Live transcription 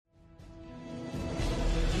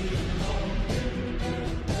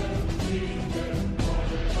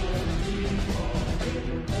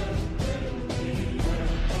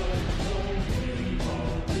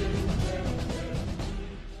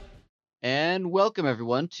and welcome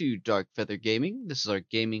everyone to Dark Feather Gaming. This is our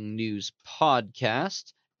gaming news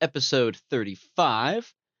podcast, episode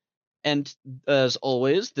 35. And as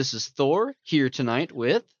always, this is Thor here tonight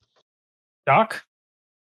with Doc.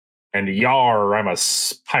 And Yar, I'm a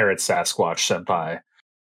pirate Sasquatch senpai.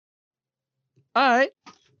 All right.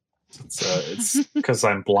 It's because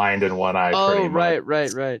I'm blind in one eye. Oh, pretty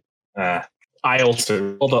much. right. Eye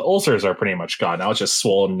ulcer. Well, the ulcers are pretty much gone. Now it's just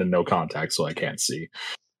swollen and no contact, so I can't see.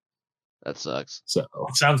 That sucks. So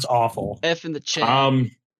it sounds awful. F in the chat.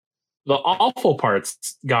 The awful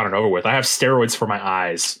part's gone and over with. I have steroids for my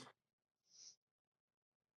eyes.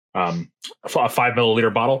 A 5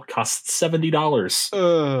 milliliter bottle costs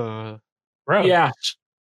 $70. Bro. Yeah.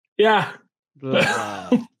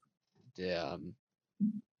 Damn.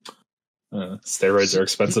 Steroids are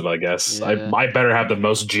expensive, I guess. Yeah. I better have the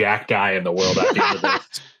most jacked guy in the world at the end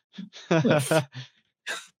of this.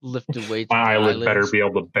 Lift the weight. My eyelid better be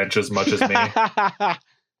able to bench as much as me.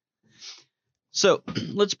 So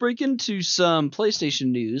let's break into some PlayStation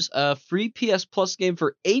news. A free PS Plus game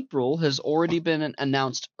for April has already been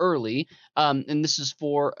announced early, and this is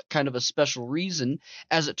for kind of a special reason.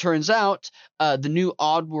 As it turns out, the new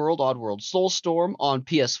Oddworld Soulstorm on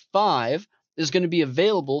PS5 is going to be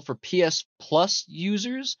available for PS Plus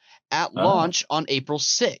users at launch on April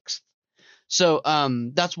 6th. So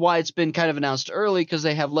that's why it's been kind of announced early, because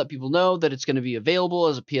they have let people know that it's going to be available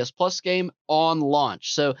as a PS Plus game on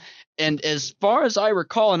launch. So, and as far as I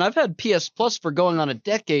recall, and I've had PS Plus for going on a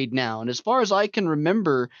decade now, and as far as I can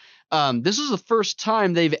remember, this is the first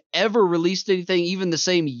time they've ever released anything even the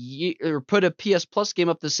same year, or put a PS Plus game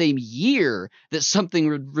up the same year that something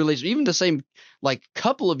released, even the same like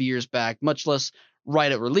couple of years back, much less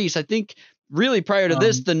right at release. I think really prior to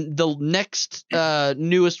this, the next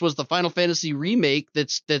newest was the Final Fantasy remake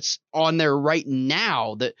that's on there right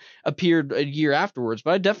now that appeared a year afterwards.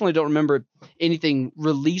 But I definitely don't remember anything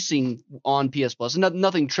releasing on PS Plus, and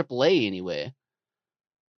nothing AAA anyway.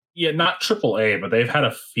 Yeah, not AAA, but they've had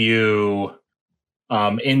a few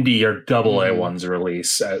indie or AA ones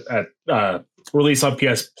release release on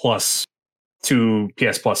PS Plus to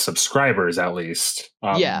PS Plus subscribers at least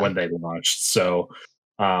when they launched. So.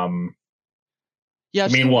 Yeah, I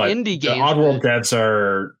mean, what indie games? The Oddworld devs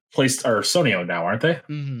are Sony owned now, aren't they?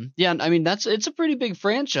 Mm-hmm. Yeah, I mean it's a pretty big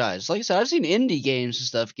franchise. Like I said, I've seen indie games and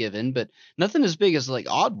stuff given, but nothing as big as like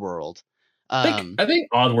Oddworld. I think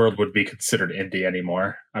Oddworld would be considered indie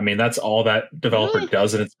anymore. I mean, that's all that developer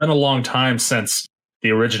does, and it's been a long time since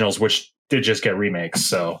the originals, which did just get remakes.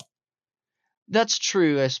 So that's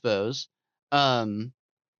true, I suppose. It's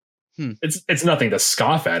nothing to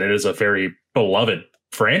scoff at. It is a very beloved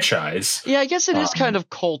franchise. Yeah, I guess it is kind of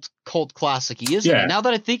cult classic-y, isn't it? Now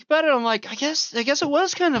that I think about it, I'm like, I guess it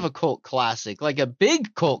was kind of a cult classic, like a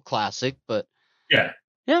big cult classic, but yeah.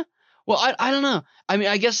 Well, I don't know. I mean,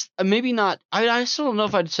 I guess maybe not. I still don't know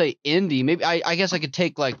if I'd say indie. Maybe I guess I could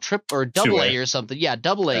take like triple or double A or something. Yeah,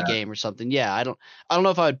 double A game or something. Yeah, I don't know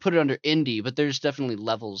if I would put it under indie, but there's definitely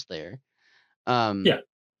levels there. But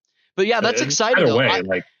yeah, that's exciting. Either though. way,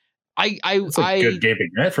 it's a good game to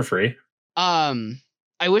get for free.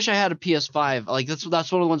 I wish I had a PS5. Like that's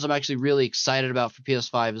one of the ones I'm actually really excited about for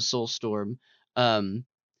PS5 is Soulstorm.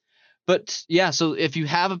 But yeah, so if you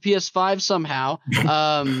have a PS5 somehow,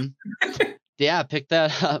 yeah, pick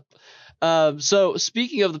that up. So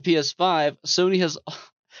speaking of the PS5, Sony has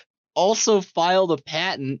also filed a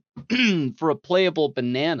patent for a playable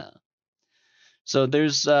banana. So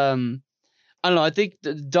there's I don't know. I think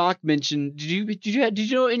Doc mentioned. Did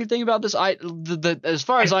you know anything about this? As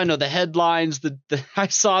far as I know, the headlines. I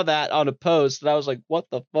saw that on a post, and I was like, "What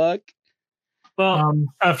the fuck?" Well,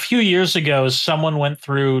 a few years ago, someone went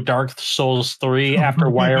through Dark Souls 3 after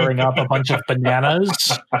wiring up a bunch of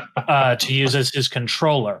bananas to use as his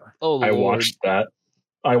controller. Oh, Lord.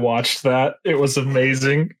 I watched that. It was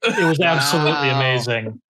amazing. It was absolutely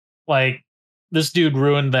amazing. Like this dude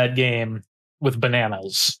ruined that game with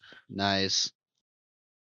bananas. Nice.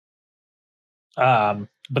 But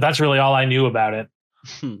that's really all I knew about it.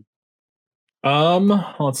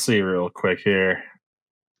 Let's see real quick here.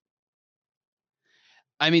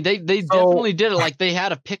 I mean, they definitely did it. Like they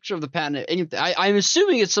had a picture of the patent. I'm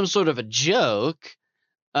assuming it's some sort of a joke,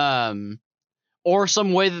 or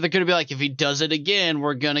some way that they're going to be like, if he does it again,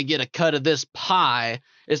 we're going to get a cut of this pie.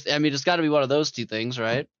 It's got to be one of those two things,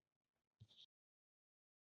 right?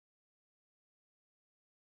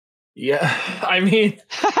 Yeah, I mean,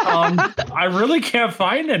 I really can't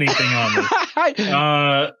find anything on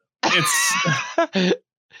it.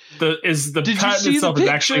 the Did you patent see the itself is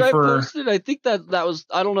picture actually I for posted? I think that was.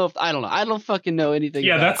 I don't know. I don't fucking know anything.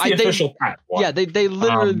 yeah, about that's the official patent one. Yeah, they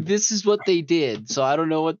literally. This is what they did. So I don't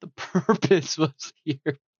know what the purpose was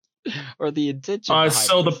here. Or the intention.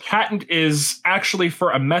 So the patent is actually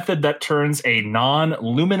for a method that turns a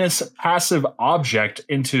non-luminous passive object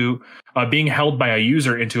into being held by a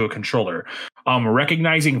user into a controller,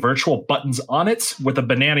 recognizing virtual buttons on it, with a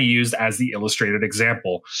banana used as the illustrated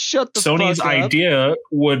example. Shut the Sony's fuck up. idea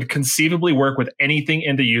would conceivably work with anything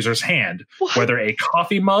in the user's hand, whether a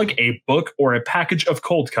coffee mug, a book, or a package of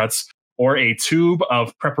cold cuts, or a tube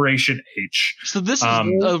of preparation H. So this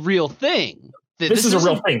is a real thing. This is a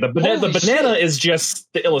real thing. The banana is just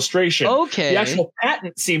the illustration. Okay. The actual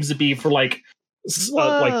patent seems to be for like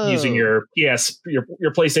using your your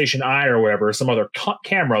PlayStation Eye or whatever, some other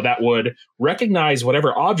camera that would recognize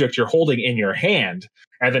whatever object you're holding in your hand,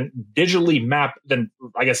 and then virtually map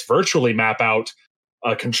out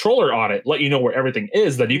a controller on it, let you know where everything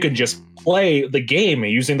is. Then you can just play the game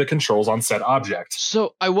using the controls on said object.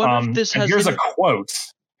 So I wonder if this has. Here's a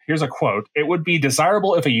quote. It would be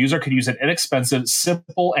desirable if a user could use an inexpensive,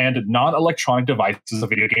 simple, and non-electronic device as a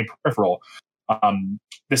video game peripheral.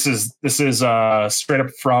 This is straight up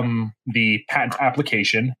from the patent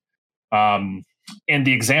application. In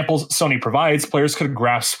the examples Sony provides, players could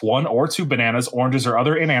grasp one or two bananas, oranges, or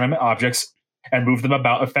other inanimate objects and move them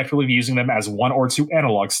about effectively, using them as one or two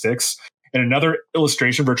analog sticks. In another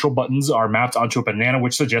illustration, virtual buttons are mapped onto a banana,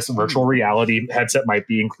 which suggests a virtual reality headset might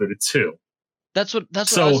be included too. That's what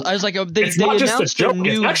I was like. It's not just a joke.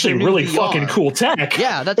 It's actually really fucking cool tech.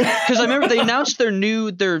 Yeah, that's because I remember they announced their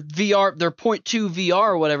VR, their Point 2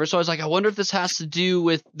 VR or whatever. So I was like, I wonder if this has to do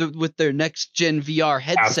with their next gen VR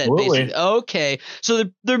headset. Absolutely. Basically. Okay, so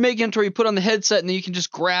they're making it to where you put on the headset and then you can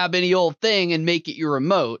just grab any old thing and make it your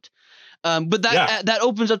remote. But that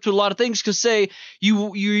opens up to a lot of things, because say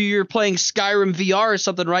you're playing Skyrim VR or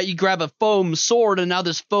something, right? You grab a foam sword and now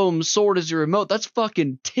this foam sword is your remote. That's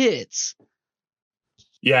fucking tits.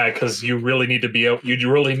 Yeah, because you really need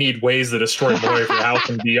you really need ways to destroy more of your house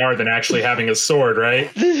in VR than actually having a sword,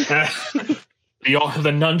 right? The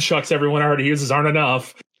nunchucks everyone already uses aren't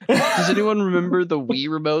enough. Does anyone remember the Wii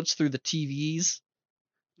remotes through the TVs?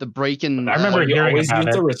 The breaking. I remember you always use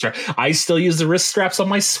the wrist strap. I still use the wrist straps on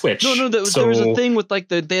my Switch. No, there was a thing with like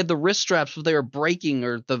they had the wrist straps, but they were breaking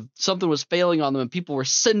or something was failing on them, and people were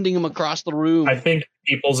sending them across the room. I think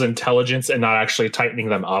people's intelligence and not actually tightening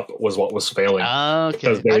them up was what was failing. Okay.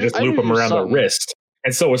 Because they would just loop them around the wrist.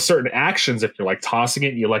 And so with certain actions, if you're like tossing it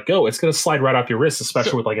and you let go, it's going to slide right off your wrist,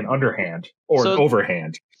 especially with like an underhand or an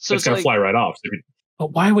overhand. So it's going to fly right off.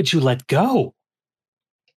 But why would you let go?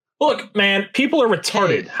 Look, man, people are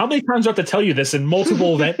retarded. How many times do I have to tell you this in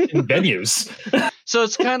multiple venues? So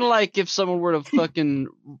it's kind of like if someone were to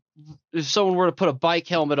put a bike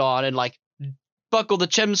helmet on and like buckle the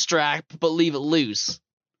chem strap but leave it loose.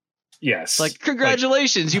 Yes. Like,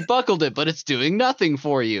 congratulations, you buckled it, but it's doing nothing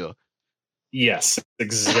for you. Yes,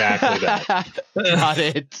 exactly that. Got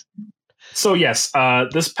it. So yes,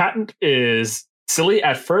 this patent is silly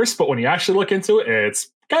at first, but when you actually look into it,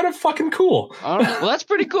 it's kind of fucking cool. Well, that's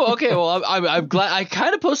pretty cool. Okay, well, I'm glad I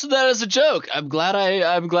kind of posted that as a joke. I'm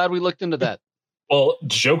glad we looked into that. Well,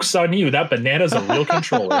 joke's on you. That banana's a real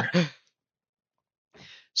controller.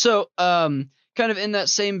 So, kind of in that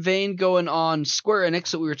same vein, going on Square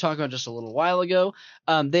Enix that we were talking about just a little while ago,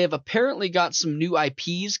 they have apparently got some new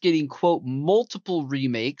IPs getting, quote, multiple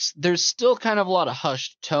remakes. There's still kind of a lot of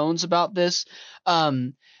hushed tones about this.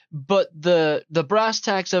 But the brass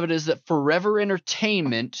tacks of it is that Forever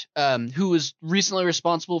Entertainment, who was recently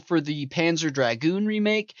responsible for the Panzer Dragoon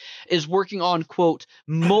remake, is working on, quote,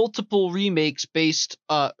 multiple remakes based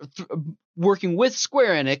working with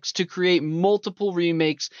Square Enix to create multiple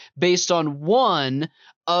remakes based on one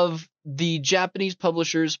of the Japanese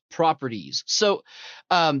publisher's properties. So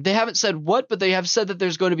they haven't said what, but they have said that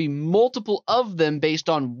there's going to be multiple of them based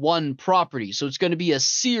on one property. So it's going to be a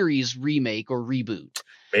series remake or reboot.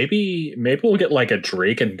 Maybe we'll get like a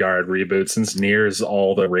Drakengard reboot, since Nier's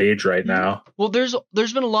all the rage right now. Well, there's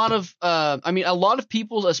been a lot of a lot of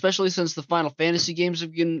people, especially since the Final Fantasy games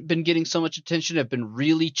have been getting so much attention, have been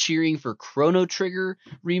really cheering for Chrono Trigger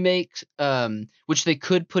remake, which they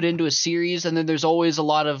could put into a series. And then there's always a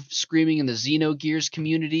lot of screaming in the Xenogears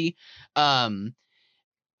community. And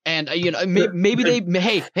maybe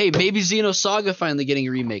maybe Xenosaga finally getting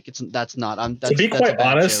a remake. To be quite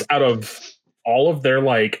honest, out of all of their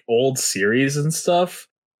like old series and stuff,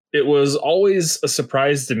 it was always a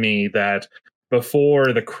surprise to me that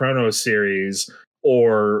before the Chrono series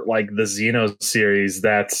or like the Xeno series,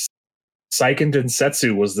 that Seiken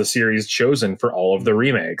Densetsu was the series chosen for all of the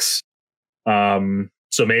remakes.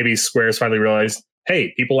 So maybe Square's finally realized,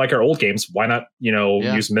 hey, people like our old games. Why not,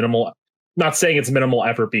 use minimal? Not saying it's minimal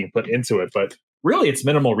effort being put into it, but really it's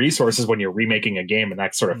minimal resources when you're remaking a game in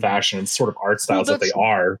that sort of fashion and sort of art styles that they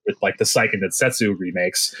are with like the Seiken Densetsu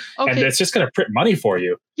remakes. Okay. And it's just going to print money for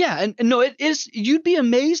you. Yeah, and no, it is. You'd be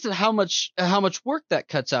amazed at how much work that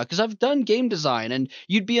cuts out, because I've done game design, and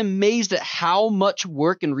you'd be amazed at how much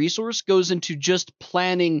work and resource goes into just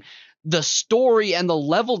planning the story and the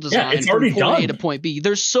level design it's already from point done. A to point B.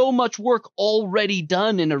 There's so much work already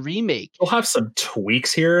done in a remake. You'll have some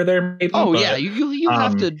tweaks here or there, maybe. Oh, yeah, you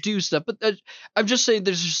have to do stuff, but I'm just saying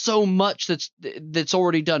there's just so much that's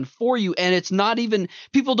already done for you, and it's not even,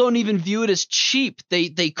 people don't even view it as cheap.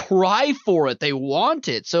 They cry for it, they want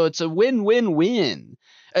it, so it's a win-win-win.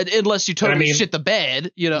 Unless you totally shit the bed,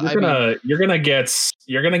 you're gonna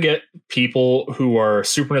get people who are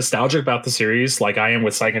super nostalgic about the series, like I am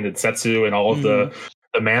with Seiken Densetsu and all of the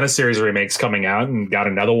Mana series remakes coming out, and got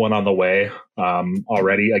another one on the way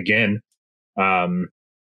already again. And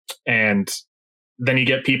then you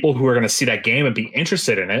get people who are going to see that game and be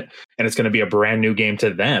interested in it, and it's going to be a brand new game to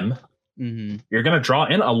them. You're going to draw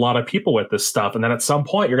in a lot of people with this stuff, and then at some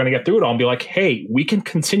point you're going to get through it all and be like, hey, we can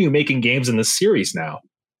continue making games in this series now.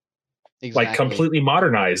 Exactly. Like completely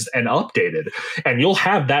modernized and updated, and you'll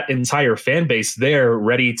have that entire fan base there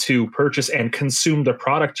ready to purchase and consume the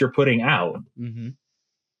product you're putting out.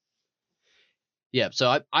 Yeah,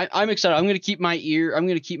 so I'm excited. I'm going to keep my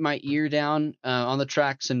ear down on the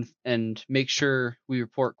tracks and make sure we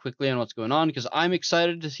report quickly on what's going on, because I'm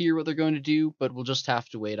excited to hear what they're going to do, but we'll just have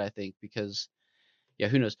to wait, I think, because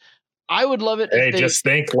who knows. I would love it. Hey, just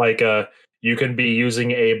think like you can be using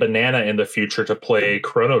a banana in the future to play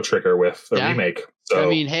Chrono Trigger with the remake. So I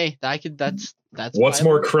mean, hey, that's what's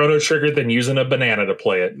more Chrono Trigger than using a banana to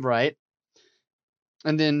play it, right?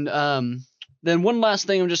 And then one last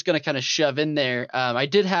thing I'm just going to kind of shove in there. I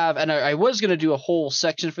did have, and I was going to do a whole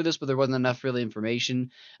section for this, but there wasn't enough really information.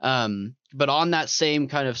 But on that same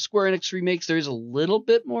kind of Square Enix remakes, there is a little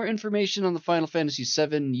bit more information on the Final Fantasy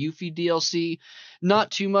VII Yuffie DLC.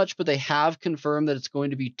 Not too much, but they have confirmed that it's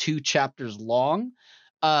going to be 2 chapters long,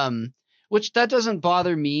 which that doesn't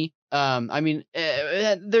bother me. I mean,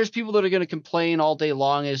 there's people that are going to complain all day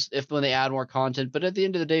long when they add more content, but at the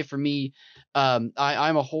end of the day, for me, I'm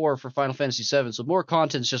a whore for Final Fantasy VII, so more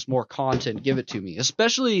content's just more content. Give it to me,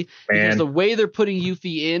 especially because the way they're putting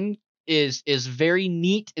Yuffie in is very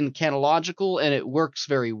neat and canological, and it works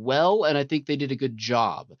very well, and I think they did a good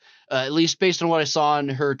job, at least based on what I saw in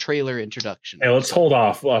her trailer introduction. Hey, let's hold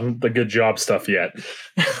off on the good job stuff yet.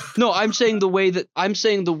 No, I'm saying the way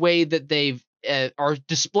that they've are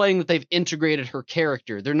displaying that they've integrated her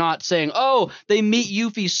character. They're not saying, oh, they meet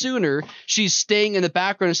Yuffie sooner, she's staying in the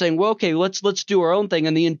background and saying, well, okay, let's do our own thing,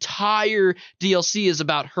 and the entire DLC is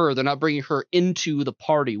about her. They're not bringing her into the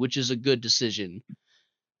party, which is a good decision.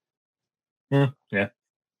 Yeah.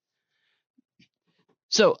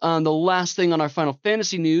 So the last thing on our Final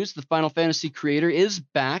Fantasy news, the Final Fantasy creator is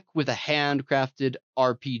back with a handcrafted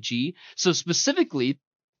RPG. So specifically,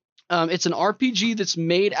 it's an RPG that's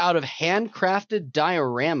made out of handcrafted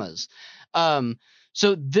dioramas.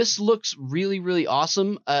 So this looks really, really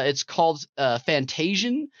awesome. It's called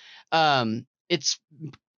Fantasian. Let's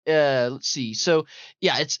see. So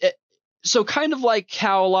yeah, so kind of like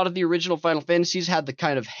how a lot of the original Final Fantasies had the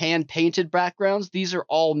kind of hand-painted backgrounds, these are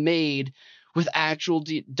all made with actual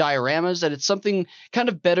dioramas, and it's something kind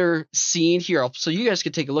of better seen here. So you guys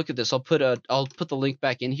can take a look at this. I'll put the link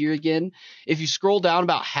back in here again. If you scroll down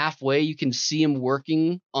about halfway, you can see him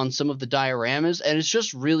working on some of the dioramas, and it's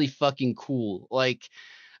just really fucking cool. Like,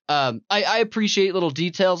 I appreciate little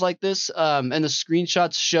details like this, and the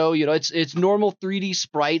screenshots show, it's normal 3D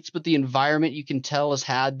sprites, but the environment, you can tell, has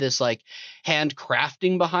had this like hand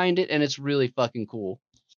crafting behind it, and it's really fucking cool.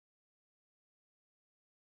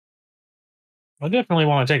 I definitely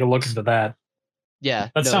want to take a look into that. Yeah,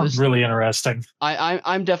 that sounds really interesting.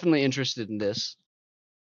 I'm definitely interested in this.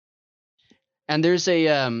 And there's a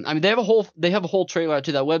I mean, they have a whole trailer out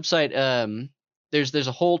to that website. There's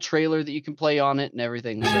a whole trailer that you can play on it and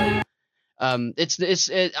everything. So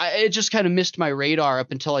it just kind of missed my radar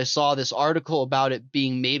up until I saw this article about it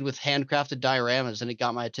being made with handcrafted dioramas, and it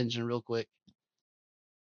got my attention real quick.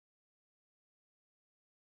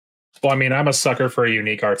 Well, I mean, I'm a sucker for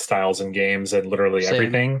unique art styles in games and literally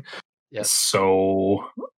everything. Yep. So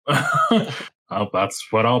that's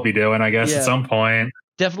what I'll be doing, I guess, at some point.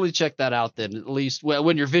 Definitely check that out then. At least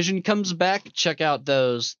when your vision comes back, check out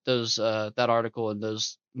that article and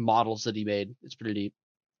those models that he made. It's pretty deep.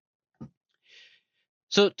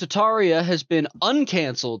 So Terraria has been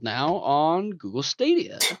uncanceled now on Google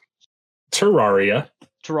Stadia. Terraria,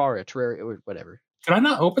 or whatever. Did I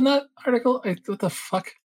not open that article? What the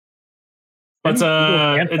fuck? But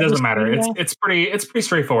Didn't it doesn't matter. Google It's pretty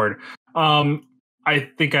straightforward.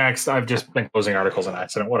 I think I've just been closing articles on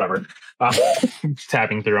accident. Whatever.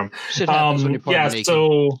 Tabbing through them. Shit happens when you're part naked.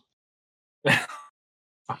 So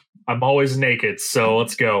I'm always naked. So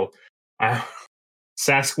let's go.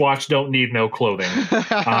 Sasquatch don't need no clothing.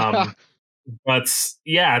 But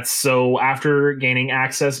yeah, so after gaining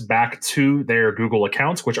access back to their Google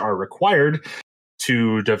accounts, which are required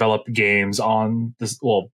to develop games on this,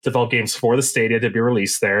 develop games for the Stadia to be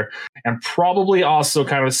released there, and probably also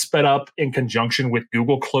kind of sped up in conjunction with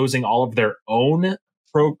Google closing all of their own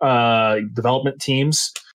development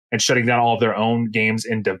teams and shutting down all of their own games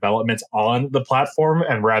in development on the platform,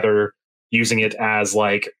 and rather using it as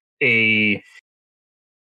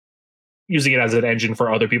using it as an engine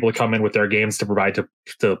for other people to come in with their games to provide to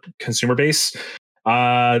the consumer base.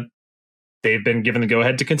 They've been given the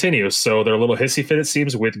go-ahead to continue. So their little hissy fit, it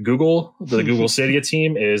seems, with Google, the Google Stadia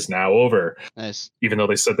team, is now over. Nice. Even though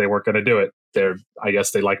they said they weren't going to do it. I guess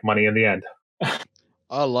they like money in the end.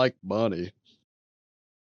 I like money.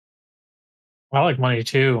 I like money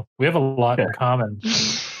too. We have a lot in common.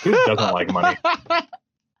 Who doesn't like money?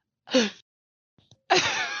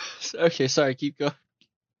 Okay, sorry, keep going.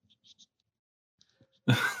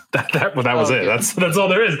 that was it. That's all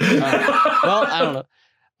there is. Well, I don't know.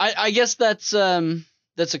 I guess that's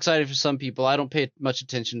exciting for some people. I don't pay much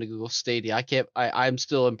attention to Google Stadia. I'm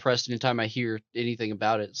still impressed anytime I hear anything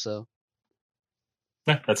about it. So,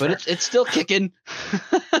 but it's still kicking.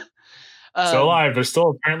 Still alive. There's still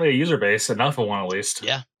apparently a user base, enough of one at least.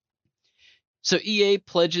 Yeah. So EA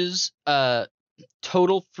pledges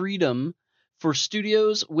total freedom for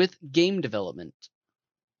studios with game development.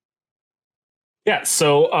 Yeah.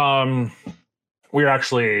 So we were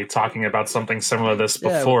actually talking about something similar to this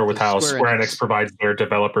before, with how Square Enix provides their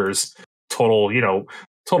developers total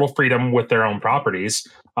freedom with their own properties.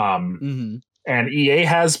 And EA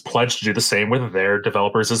has pledged to do the same with their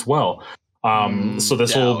developers as well. So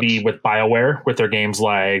this will be with BioWare with their games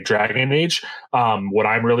like Dragon Age. What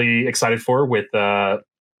I'm really excited for with the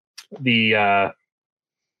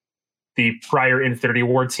prior Infinity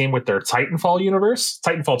Ward team with their Titanfall universe.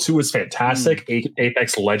 Titanfall 2 is fantastic.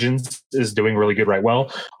 Apex Legends is doing really good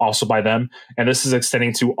also by them. And this is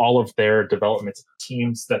extending to all of their development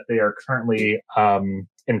teams that they are currently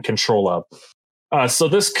in control of. So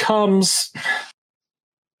this comes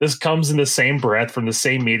in the same breath from the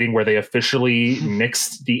same meeting where they officially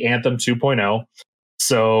nixed the Anthem 2.0.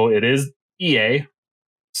 So it is EA.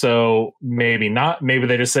 So maybe not. Maybe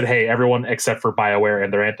they just said, hey, everyone except for BioWare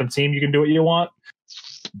and their Anthem team, you can do what you want.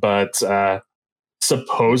 But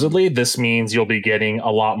supposedly this means you'll be getting a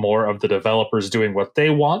lot more of the developers doing what they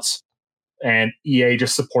want, and EA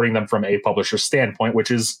just supporting them from a publisher standpoint, which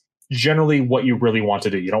is generally what you really want to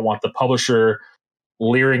do. You don't want the publisher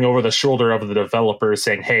leering over the shoulder of the developer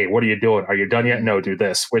saying, hey, what are you doing? Are you done yet? No, do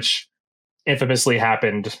this, which infamously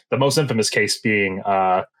happened. The most infamous case being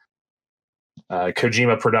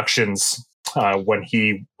Kojima Productions when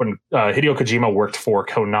Hideo Kojima worked for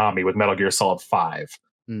Konami with Metal Gear Solid 5.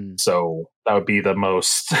 So that would be the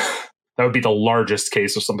largest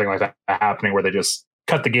case of something like that happening, where they just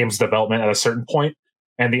cut the game's development at a certain point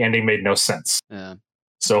and the ending made no sense. Yeah.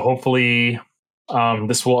 So hopefully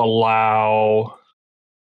this will allow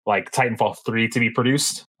like Titanfall 3 to be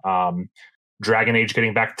produced. Dragon Age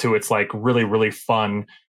getting back to its like really, really fun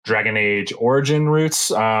Dragon Age origin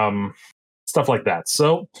roots. Stuff like that.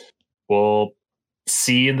 So we'll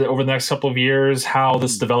see over the next couple of years how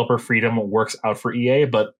this developer freedom works out for EA.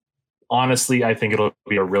 But honestly, I think it'll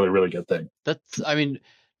be a really, really good thing.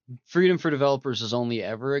 Freedom for developers is only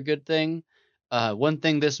ever a good thing. One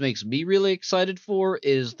thing this makes me really excited for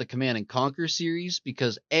is the Command & Conquer series,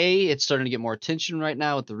 because A, it's starting to get more attention right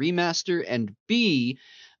now with the remaster, and B,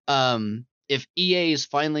 if EA is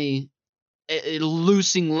finally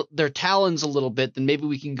loosing their talons a little bit, then maybe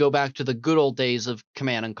we can go back to the good old days of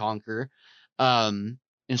Command & Conquer,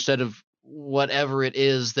 instead of whatever it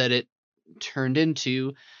is that it turned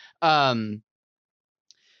into.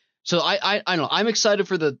 So I don't know. I'm excited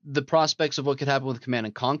for the prospects of what could happen with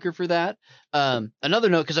Command & Conquer for that. Another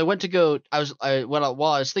note, because while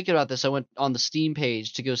I was thinking about this, I went on the Steam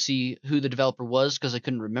page to go see who the developer was, because I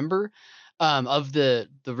couldn't remember, of the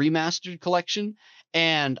remastered collection.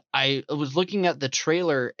 And I was looking at the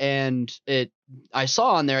trailer, and I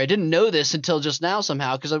saw on there, I didn't know this until just now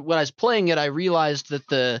somehow, because when I was playing it, I realized that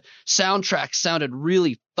the soundtrack sounded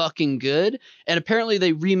really fucking good. And apparently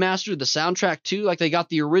they remastered the soundtrack too. Like, they got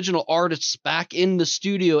the original artists back in the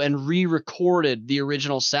studio and re-recorded the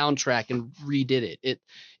original soundtrack and redid it.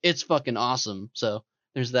 It's fucking awesome. So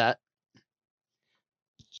there's that.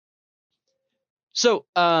 So,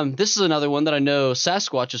 this is another one that I know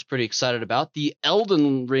Sasquatch is pretty excited about. The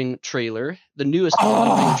Elden Ring trailer, the newest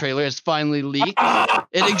Elden Ring trailer, has finally leaked.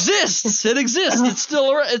 It exists. It exists. It's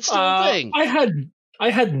still a thing. I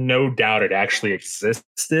had no doubt it actually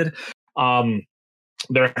existed.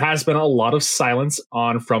 There has been a lot of silence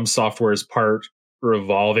on From Software's part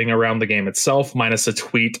revolving around the game itself, minus a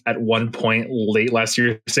tweet at one point late last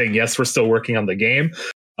year saying, yes, we're still working on the game.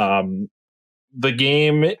 The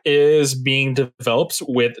game is being developed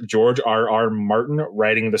with George R.R. Martin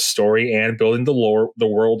writing the story and building the world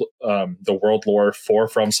lore for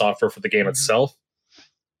From Software for the game itself.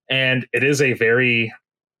 And it is a very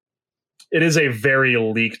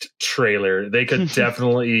leaked trailer. They could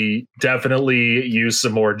definitely use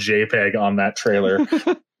some more JPEG on that trailer.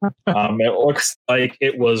 It looks like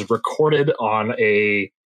it was recorded on a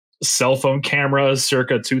cell phone camera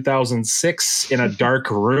circa 2006 in a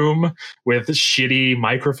dark room with shitty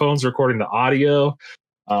microphones recording the audio.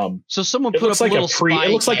 So someone put up a little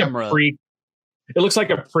spy camera. It looks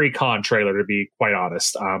like a pre-con trailer, to be quite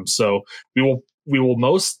honest. So we will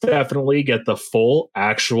most definitely get the full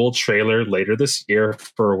actual trailer later this year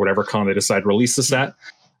for whatever con they decide to release this at.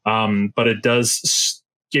 But it does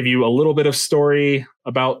give you a little bit of story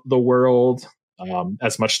about the world,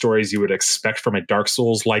 as much story as you would expect from a Dark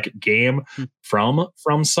Souls-like game from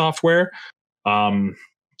Software.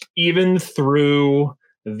 Even through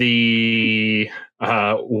the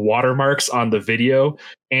watermarks on the video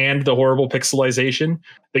and the horrible pixelization,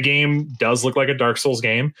 the game does look like a Dark Souls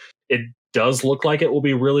game. It does look like it will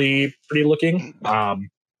be really pretty looking. But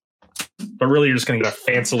really, you're just going to get a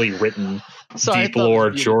fancily written, deep lore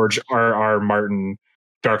George R.R. Martin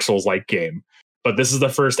Dark Souls-like game. But this is the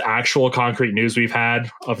first actual concrete news we've had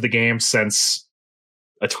of the game since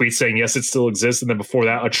a tweet saying, yes, it still exists. And then before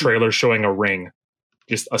that, a trailer showing a ring,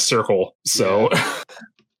 just a circle. So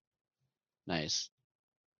nice.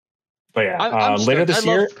 But yeah, later this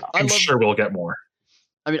year, I'm sure we'll get more.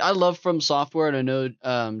 I mean, I love From Software, and I know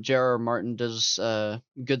J.R.R. Martin does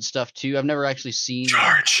good stuff too. I've never actually seen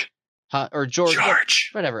George. George.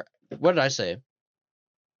 Whatever. What did I say?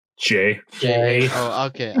 Jay. Oh,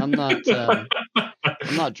 okay. I'm not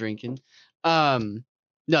drinking. No,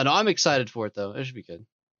 I'm excited for it though. It should be good.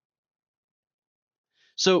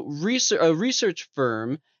 So, a research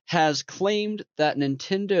firm has claimed that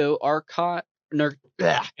Nintendo archived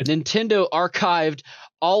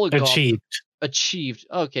achieved.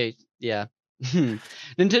 Okay, yeah.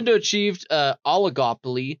 Nintendo achieved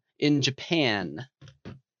oligopoly in Japan.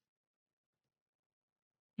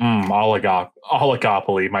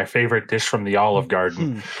 Oligopoly, my favorite dish from the Olive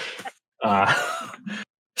Garden.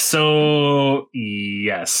 So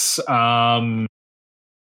yes,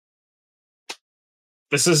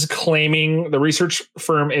 this is claiming, the research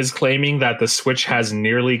firm is claiming that the Switch has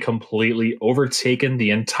nearly completely overtaken the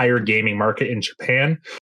entire gaming market in Japan.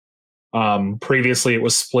 Previously, it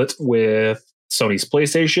was split with Sony's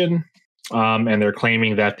PlayStation, and they're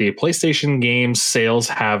claiming that the PlayStation game sales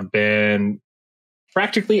have been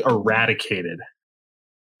practically eradicated.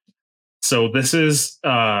 So this is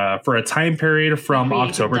for a time period from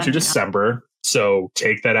October to December. So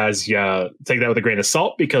take that with a grain of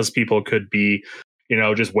salt, because people could be,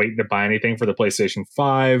 just waiting to buy anything for the PlayStation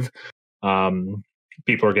 5.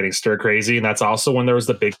 People are getting stir crazy, and that's also when there was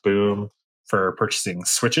the big boom for purchasing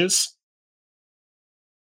Switches.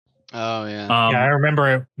 Oh yeah, I remember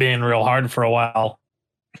it being real hard for a while.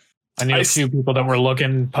 I knew a few people that were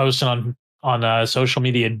posting on social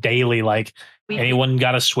media daily, like, anyone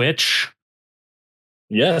got a Switch?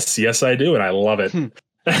 Yes, I do, and I love it.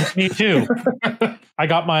 Me too. I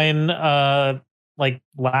got mine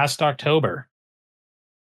last October.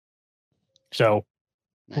 So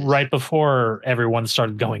nice. Right before everyone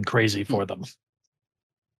started going crazy for them.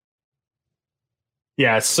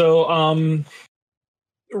 Yeah, so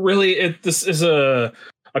really this is a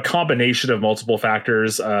combination of multiple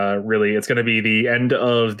factors. Really, it's going to be the end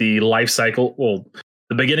of the life cycle. Well,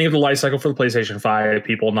 the beginning of the life cycle for the PlayStation 5,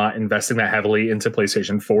 people not investing that heavily into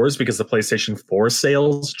PlayStation 4s because the PlayStation 4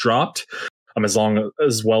 sales dropped, as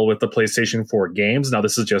well with the PlayStation 4 games. Now,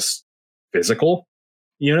 this is just physical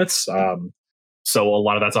units. So a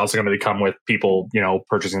lot of that's also going to come with people,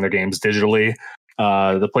 purchasing their games digitally.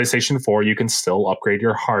 The PlayStation 4, you can still upgrade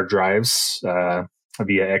your hard drives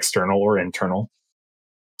via external or internal.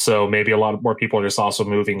 So maybe a lot more people are just also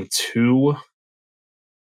moving to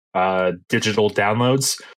digital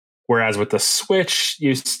downloads. Whereas with the Switch,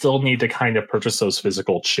 you still need to kind of purchase those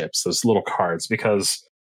physical chips, those little cards, because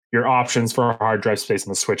your options for hard drive space on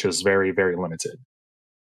the Switch is very, very limited.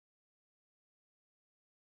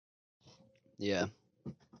 Yeah.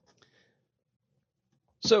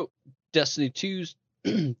 So Destiny 2's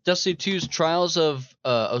Destiny 2's Trials of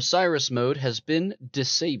Osiris mode has been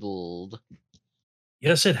disabled.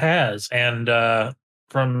 Yes, it has. And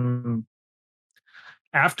from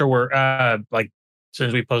afterward, like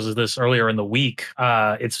since we posted this earlier in the week,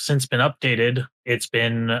 it's since been updated. It's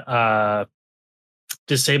been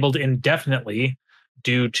disabled indefinitely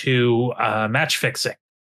due to match fixing.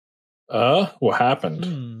 What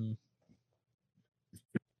happened?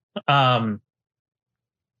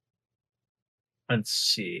 Let's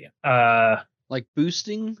see. Like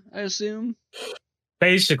boosting, I assume.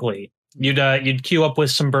 Basically, you'd queue up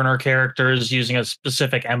with some burner characters using a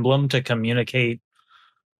specific emblem to communicate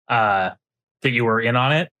that you were in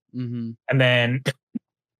on it, Mm-hmm. and then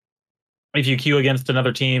if you queue against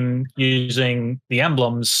another team using the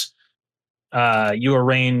emblems, you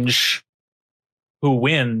arrange who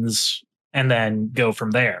wins and then go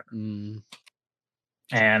from there. Mm.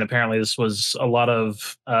 And apparently, this was a lot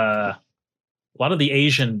of the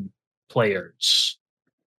Asian players.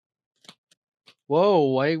 Whoa!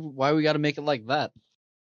 Why we got to make it like that?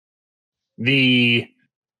 The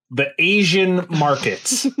Asian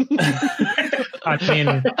markets. I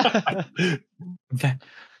mean,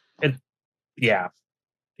 yeah.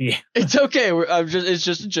 It's okay. It's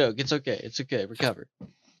just a joke. It's okay. It's okay. Recover.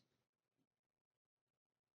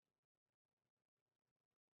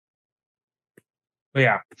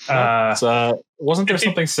 Yeah. Wasn't there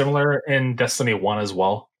something similar in Destiny 1 as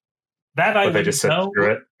well? That I they just said know.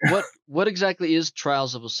 screw it. What exactly is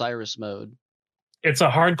Trials of Osiris mode? It's a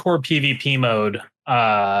hardcore PvP mode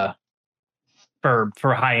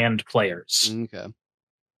for high-end players. Okay.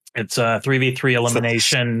 It's a 3v3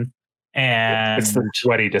 elimination, and it's the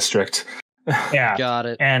sweaty district. Yeah. Got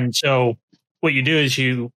it. And so what you do is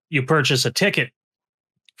you purchase a ticket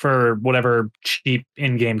for whatever cheap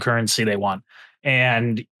in-game currency they want.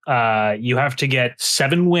 And you have to get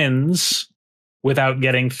 7 wins without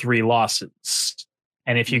getting 3 losses.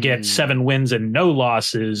 And if you get 7 wins and no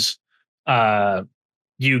losses,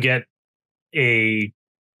 you get I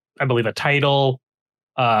believe a title,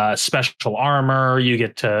 special armor. You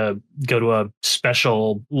get to go to a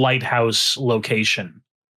special lighthouse location.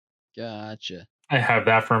 Gotcha. I have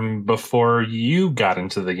that from before you got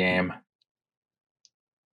into the game.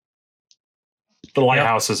 The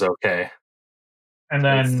lighthouse is okay. And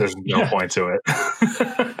then there's no point to it.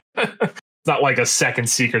 It's not like a second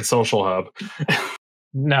secret social hub.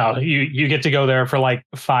 No, you get to go there for like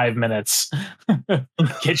 5 minutes,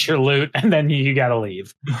 get your loot, and then you gotta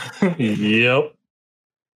leave. Yep.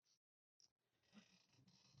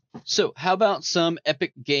 So, how about some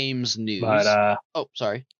Epic Games news? But oh,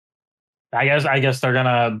 sorry. I guess they're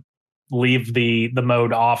gonna leave the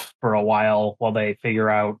mode off for a while they figure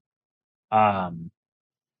out how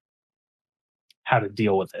to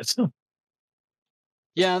deal with it.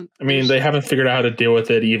 Yeah, I mean, they haven't figured out how to deal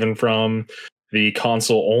with it even from the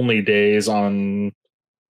console only days on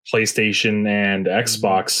PlayStation and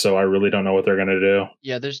Xbox, so I really don't know what they're going to do.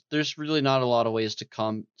 Yeah, there's really not a lot of ways to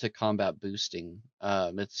combat boosting.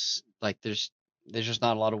 It's like there's just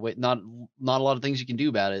not a lot of not a lot of things you can do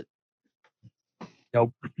about it.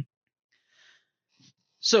 Nope.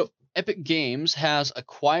 So, Epic Games has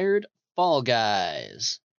acquired Fall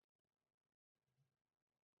Guys.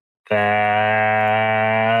 That's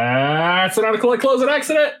an article I closed an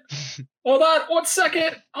accident. Hold on 1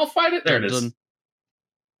 second. I'll find it. There it is.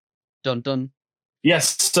 Dun.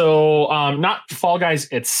 Yes, so not Fall Guys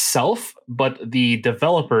itself, but the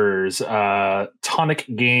developers, Tonic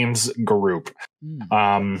Games Group.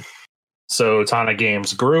 So Tonic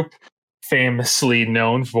Games Group, famously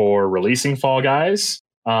known for releasing Fall Guys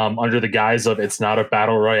under the guise of it's not a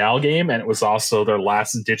battle royale game, and it was also their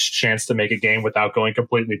last ditch chance to make a game without going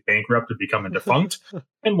completely bankrupt and becoming defunct.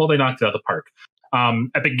 And well, they knocked it out of the park.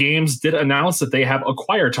 Epic Games did announce that they have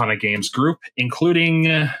acquired Tonic Games Group, including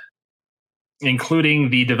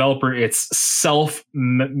the developer itself,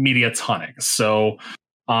 Mediatonic. So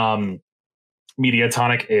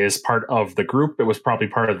Mediatonic is part of the group. It was probably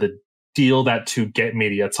part of the deal that to get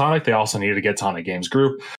Mediatonic, they also needed to get Tonic Games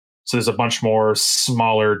Group. So there's a bunch more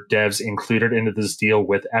smaller devs included into this deal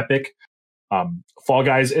with Epic. Fall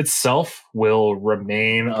Guys itself will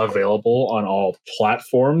remain available on all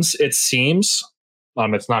platforms, it seems.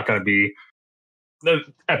 It's not going to be...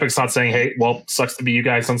 Epic's not saying, hey, well, sucks to be you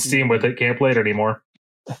guys on Steam with it. Can't play it anymore.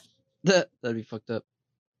 That'd be fucked up.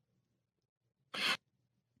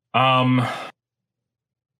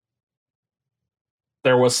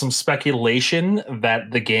 There was some speculation that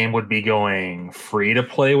the game would be going free to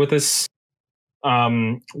play with this,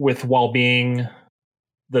 while being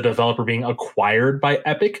the developer being acquired by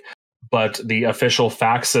Epic. but the official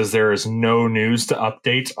fact says there is no news to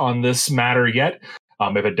update on this matter yet.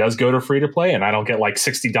 If it does go to free to play and I don't get like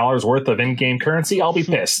 $60 worth of in-game currency, I'll be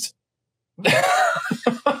pissed.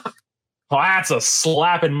 Well, that's a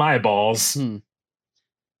slap in my balls.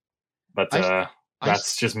 But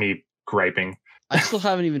that's just me griping. I still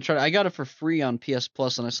haven't even tried it. I got it for free on PS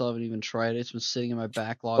Plus, and I still haven't even tried it. It's been sitting in my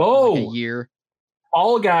backlog for like a year.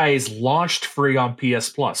 Fall Guys launched free on PS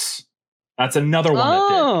Plus. That's another one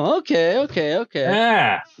that did. Okay.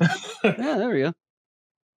 Yeah. Yeah, there we go.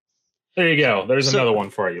 There you go. There's another one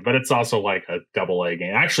for you, but it's also like a AA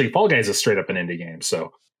game. Actually, Fall Guys is straight up an indie game,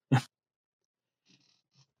 so.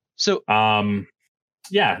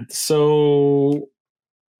 Yeah. So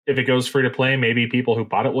if it goes free to play, maybe people who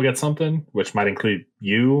bought it will get something, which might include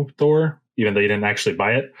you, Thor, even though you didn't actually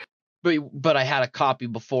buy it. But I had a copy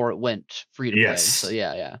before it went free to play. Yes. So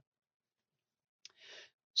yeah.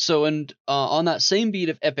 So and on that same beat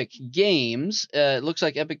of Epic Games, it looks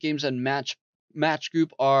like Epic Games and Match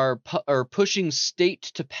Group are pushing state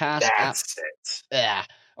to pass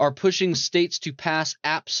are pushing states to pass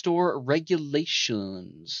App Store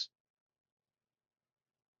regulations.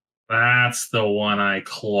 That's the one I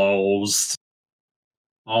closed.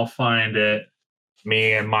 I'll find it.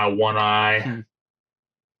 Me and my one eye.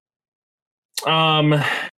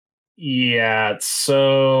 Yeah,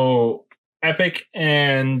 so Epic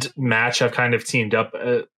and Match have kind of teamed up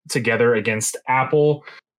together against Apple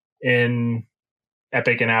in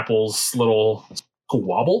Epic and Apple's little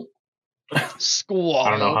squabble. Squabble.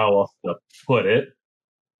 I don't know how else to put it.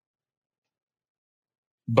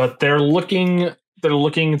 But they're looking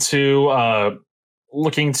to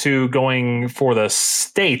going for the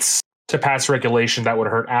states to pass regulation that would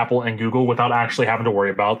hurt Apple and Google without actually having to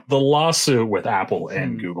worry about the lawsuit with Apple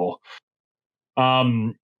and Google.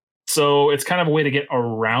 So it's kind of a way to get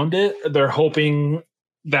around it. They're hoping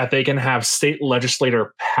that they can have state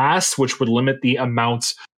legislator pass, which would limit the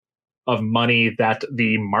amount of money that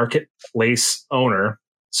the marketplace owner.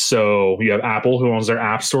 So you have Apple, who owns their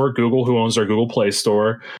App Store, Google, who owns their Google Play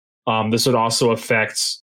Store. This would also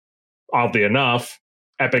affect, oddly enough,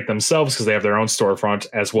 Epic themselves because they have their own storefront,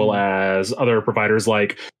 as well as other providers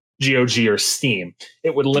like GOG or Steam.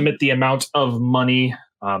 It would limit the amount of money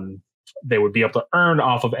they would be able to earn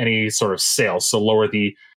off of any sort of sales. So lower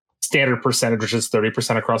the standard percentage, which is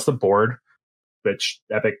 30% across the board, which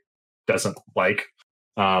Epic doesn't like.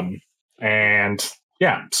 And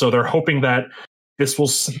yeah, so they're hoping that this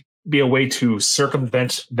will be a way to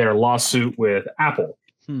circumvent their lawsuit with Apple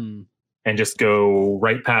and just go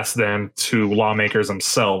right past them to lawmakers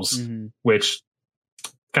themselves, which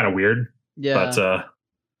kind of weird. Yeah. But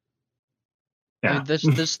yeah. I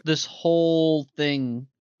mean, this whole thing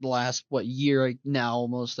the last year now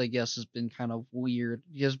almost, I guess, has been kind of weird.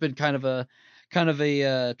 It has been kind of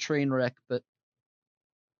a train wreck, but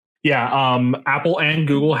yeah, Apple and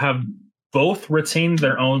Google have both retained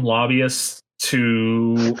their own lobbyists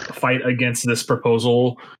to fight against this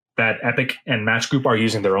proposal that Epic and Match Group are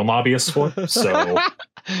using their own lobbyists for. So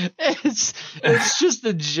it's just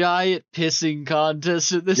a giant pissing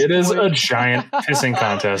contest at this point. It is a giant pissing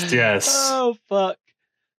contest, yes. Oh, fuck.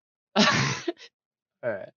 All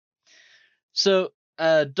right. So,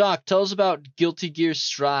 Doc, tell us about Guilty Gear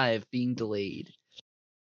Strive being delayed.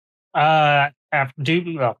 The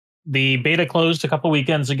beta closed a couple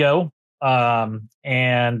weekends ago,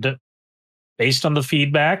 and based on the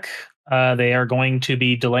feedback, they are going to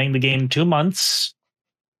be delaying the game 2 months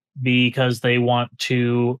because they want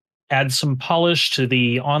to add some polish to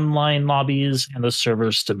the online lobbies and the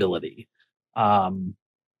server stability.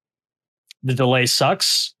 The delay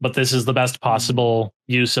sucks, but this is the best possible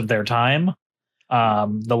use of their time.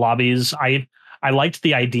 The lobbies, I liked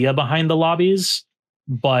the idea behind the lobbies,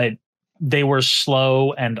 but they were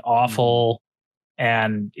slow and awful,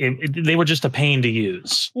 and they were just a pain to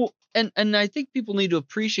use. Well, and I think people need to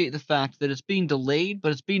appreciate the fact that it's being delayed,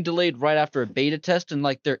 but it's being delayed right after a beta test, and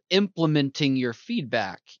like they're implementing your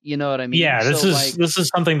feedback. You know what I mean? Yeah, this is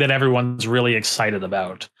something that everyone's really excited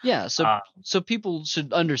about. Yeah, so people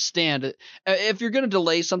should understand it. If you're going to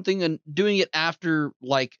delay something and doing it after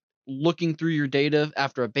like looking through your data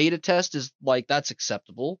after a beta test is like that's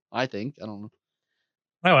acceptable. I think. I don't know.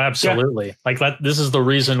 Oh, absolutely. Yeah. Like that. This is the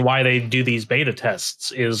reason why they do these beta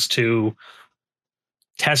tests is to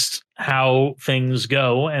test how things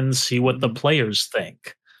go and see what the players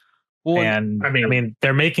think. Well, and I mean,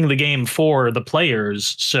 they're making the game for the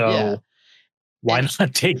players, so why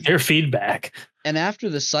not take their feedback? And after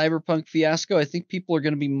the Cyberpunk fiasco, I think people are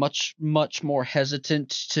going to be much, much more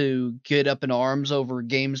hesitant to get up in arms over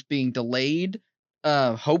games being delayed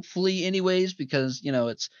Hopefully, anyways, because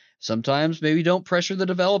it's sometimes maybe don't pressure the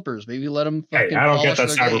developers. Maybe let them fucking. Hey, I don't get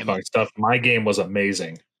polish that their Cyberpunk game. stuff. My game was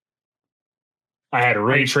amazing. I had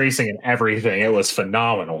ray tracing and everything. It was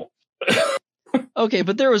phenomenal. Okay,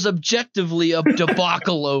 but there was objectively a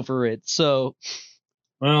debacle over it. So,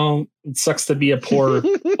 well, it sucks to be a poor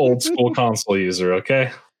old school console user.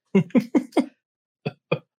 Okay.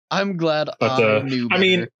 I'm glad But I knew better. I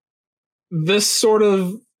mean, this sort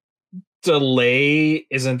of delay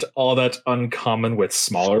isn't all that uncommon with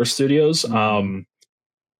smaller studios.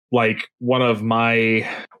 Like one of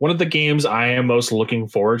the games I am most looking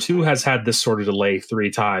forward to has had this sort of delay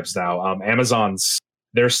 3 times now. Amazon's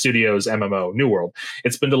their studio's MMO New World.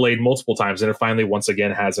 It's been delayed multiple times, and it finally once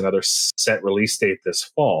again has another set release date this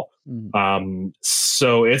fall.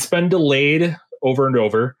 So it's been delayed over and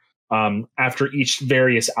over. After each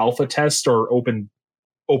various alpha test or open,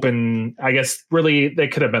 I guess really they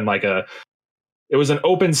could have been like it was an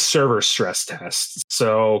open server stress test.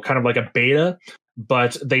 So kind of like a beta,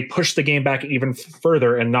 but they pushed the game back even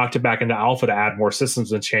further and knocked it back into alpha to add more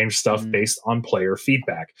systems and change stuff based on player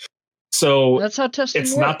feedback. So that's how testing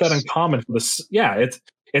it's works. not that uncommon for this. Yeah,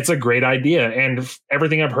 it's a great idea. And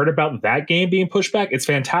everything I've heard about that game being pushed back, it's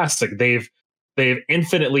fantastic. They've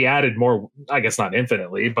infinitely added more, I guess not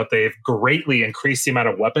infinitely, but they've greatly increased the amount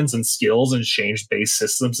of weapons and skills and changed base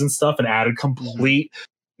systems and stuff and added complete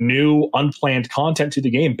new unplanned content to the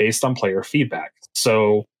game based on player feedback.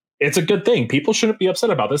 So it's a good thing. People shouldn't be upset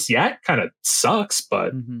about this. Yeah, it kind of sucks,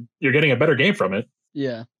 but you're getting a better game from it.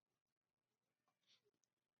 Yeah.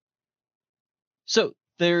 So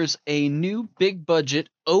there's a new big budget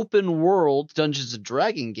open world Dungeons and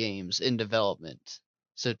Dragons games in development.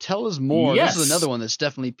 So tell us more. Yes. This is another one that's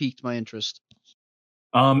definitely piqued my interest.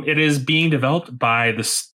 It is being developed by the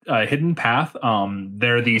Hidden Path.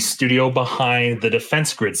 They're the studio behind the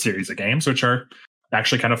Defense Grid series of games, which are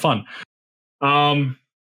actually kind of fun.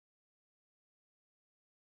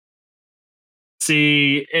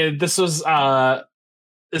 See, this is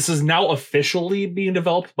now officially being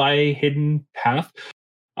developed by Hidden Path.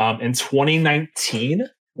 In 2019,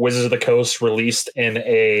 Wizards of the Coast released in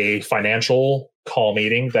a financial call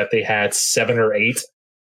meeting that they had 7 or 8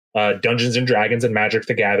 Dungeons and Dragons and Magic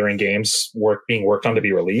the Gathering games being worked on to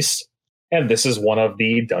be released. And this is one of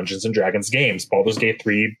the Dungeons and Dragons games, Baldur's Gate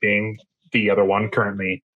 3 being the other one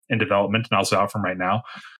currently in development and also out from right now.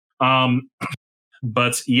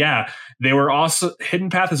 But yeah, Hidden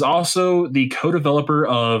Path is also the co-developer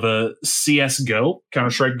of CSGO,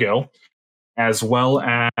 Counter-Strike Go, as well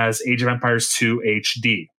as Age of Empires 2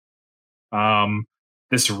 HD.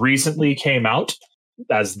 This recently came out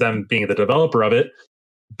as them being the developer of it,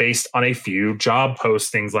 based on a few job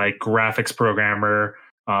postings like graphics programmer,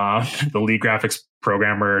 the lead graphics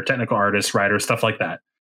programmer, technical artist, writer, stuff like that,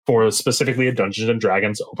 for specifically a Dungeons and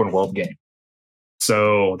Dragons open world game.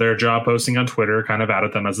 So their job posting on Twitter kind of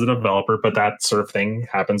outed them as a developer, but that sort of thing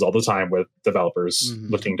happens all the time with developers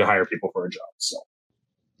looking to hire people for a job. So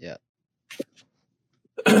yeah.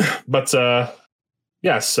 But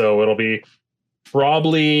yeah, so it'll be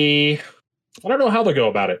probably, I don't know how they'll go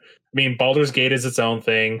about it. I mean, Baldur's Gate is its own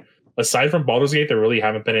thing. Aside from Baldur's Gate, there really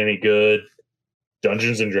haven't been any good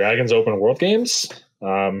Dungeons and Dragons open world games.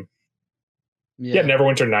 Yeah,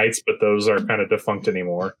 Neverwinter Nights, but those are kind of defunct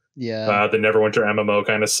anymore. Yeah. The Neverwinter MMO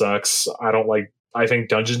kind of sucks. I think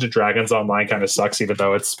Dungeons and Dragons Online kind of sucks, even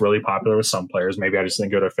though it's really popular with some players. Maybe I just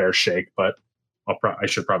didn't give it a fair shake, but I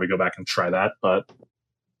should probably go back and try that. But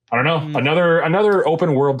I don't know. Another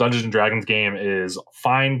open world Dungeons and Dragons game is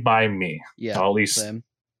fine by me. Yeah. I'll at least spend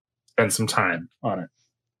some time on it.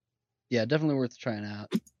 Yeah, definitely worth trying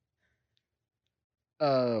out.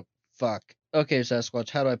 Fuck. Okay, Sasquatch.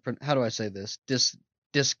 How do I say this?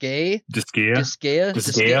 Disgaea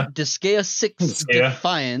 6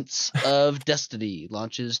 Defiance of Destiny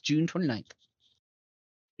launches June 29th.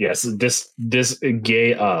 Yes,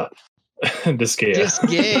 Disgaea.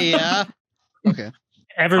 Disgaea. Okay.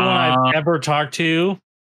 Everyone I've ever talked to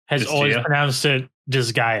has always pronounced it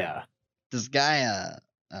Disgaea. Disgaea.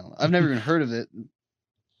 I don't know. I've never even heard of it.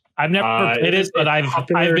 I've never played it, but I've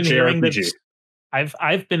been hearing that.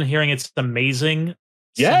 I've been hearing it's amazing.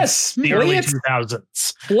 Yes, the early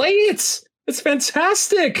 2000s. Play it. It's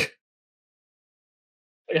fantastic.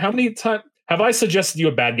 How many times have I suggested you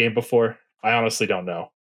a bad game before? I honestly don't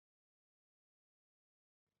know.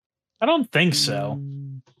 I don't think so.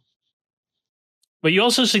 But you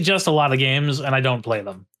also suggest a lot of games, and I don't play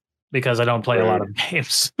them because I don't play a lot of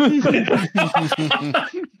games.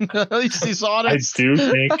 At least he's honest.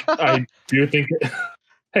 I do think.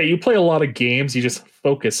 Hey, you play a lot of games. You just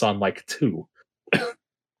focus on like 2.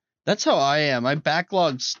 That's how I am. My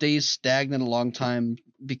backlog stays stagnant a long time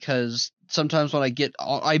because sometimes when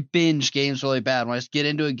I binge games really bad. When I get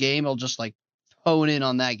into a game, I'll just like hone in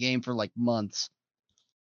on that game for like months.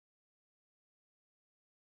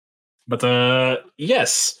 But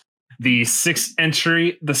yes, the sixth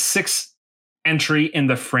entry in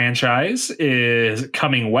the franchise is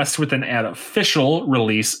coming west with an official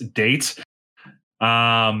release date.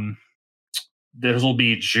 This will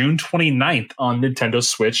be June 29th on Nintendo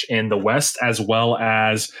Switch in the West, as well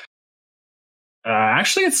as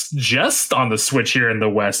actually it's just on the Switch here in the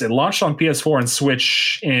West. It launched on PS4 and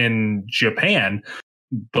Switch in Japan,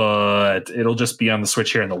 but it'll just be on the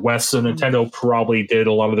Switch here in the West. So Nintendo probably did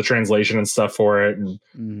a lot of the translation and stuff for it,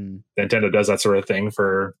 and Nintendo does that sort of thing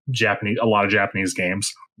for a lot of Japanese games.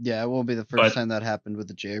 Yeah, it won't be the first time that happened with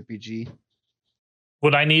the JRPG.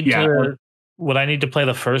 Would I need to play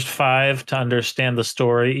the first 5 to understand the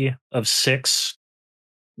story of 6?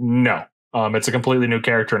 No. It's a completely new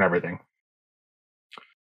character and everything.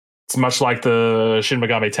 It's much like the Shin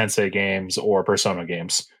Megami Tensei games or Persona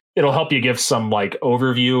games. It'll help you give some like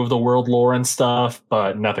overview of the world lore and stuff,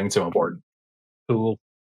 but nothing too important. Cool.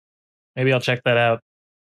 Maybe I'll check that out.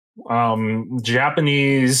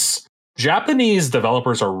 Japanese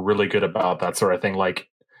developers are really good about that sort of thing. Like,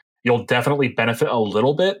 you'll definitely benefit a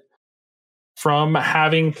little bit from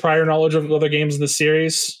having prior knowledge of other games in the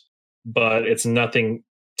series, but it's nothing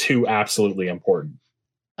too absolutely important.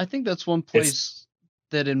 I think that's one place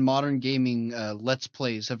that in modern gaming Let's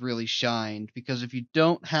Plays have really shined, because if you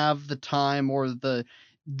don't have the time or the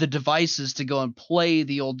devices to go and play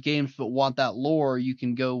the old games but want that lore, you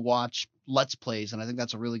can go watch Let's Plays, and I think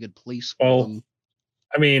that's a really good place for them.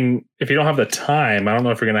 I mean, if you don't have the time, I don't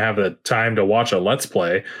know if you're going to have the time to watch a Let's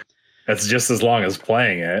Play. That's just as long as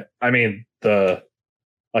playing it. I mean, the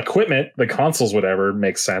equipment, the consoles, whatever,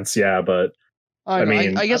 makes sense. Yeah, but I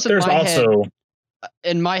mean, I guess there's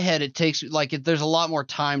in my head, it takes there's a lot more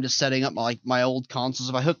time to setting up my old consoles.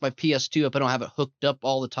 If I hook my PS2 up, I don't have it hooked up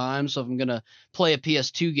all the time. So if I'm gonna play a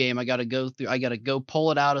PS2 game, I gotta go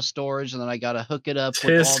pull it out of storage, and then I gotta hook it up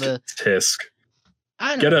with all the Tisk.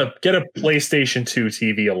 Get a PlayStation 2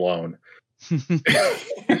 TV alone.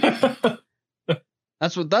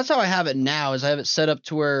 That's how I have it now. Is I have it set up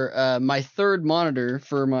to where my third monitor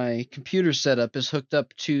for my computer setup is hooked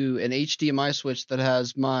up to an HDMI switch that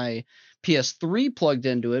has my PS3 plugged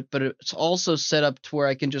into it, but it's also set up to where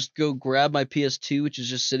I can just go grab my PS2, which is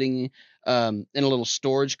just sitting in a little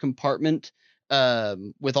storage compartment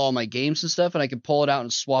with all my games and stuff, and I can pull it out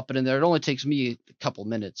and swap it in there. It only takes me a couple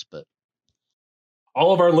minutes, but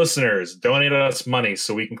all of our listeners donate us money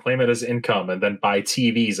so we can claim it as income and then buy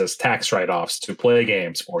TVs as tax write-offs to play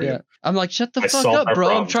games for you. I'm like, shut the fuck up,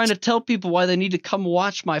 bro. I'm trying to tell people why they need to come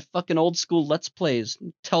watch my fucking old school Let's Plays.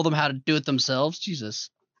 Tell them how to do it themselves. Jesus.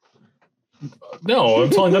 No, I'm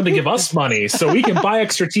telling them to give us money so we can buy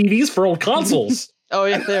extra TVs for old consoles. Oh,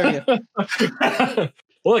 yeah, there you go.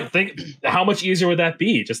 Look, think how much easier would that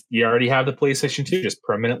be? Just you already have the PlayStation 2 just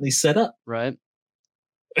permanently set up. Right.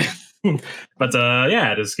 But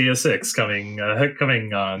it is GTA 6 coming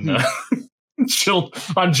on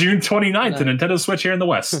on June 29th to Nintendo Switch here in the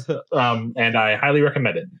West. And I highly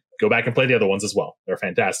recommend it. Go back and play the other ones as well. They're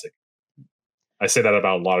fantastic. I say that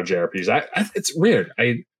about a lot of JRPGs. It's weird.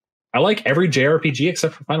 I like every JRPG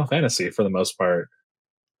except for Final Fantasy for the most part.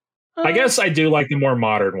 I guess I do like the more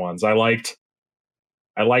modern ones. I liked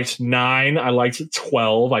 9. I liked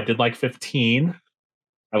 12. I did like 15.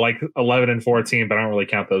 I like 11 and 14, but I don't really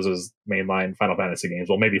count those as mainline Final Fantasy games.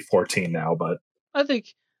 Well, maybe 14 now, but I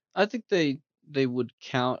think they would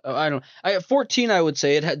count. I don't. 14, I would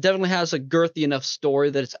say it definitely has a girthy enough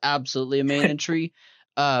story that it's absolutely a main entry.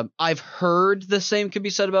 I've heard the same could be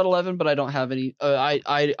said about 11, but I don't have any.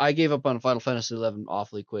 I gave up on Final Fantasy 11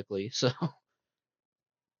 awfully quickly. So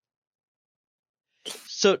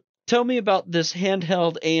tell me about this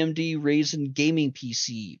handheld AMD Ryzen gaming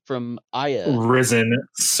PC from Aya. Ryzen,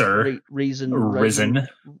 sir. Ryzen.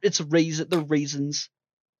 It's Ryzen. The Raisins.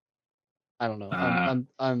 I don't know.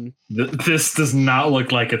 This does not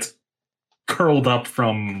look like it's curled up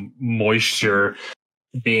from moisture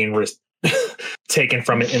being taken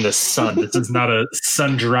from it in the sun. This is not a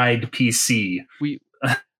sun-dried PC.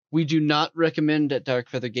 We do not recommend at Dark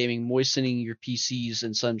Feather Gaming moistening your PCs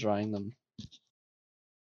and sun-drying them.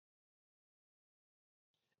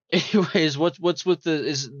 Anyways, what's with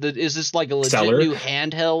is this like a legit new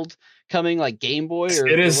handheld coming, like Game Boy? Or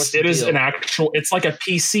it is an actual. It's like a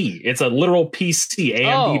PC. It's a literal PC,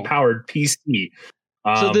 AMD powered PC.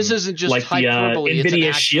 So this isn't just like hyperbole. The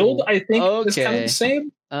NVIDIA Shield, I think, is kind of the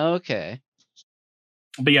same. Okay.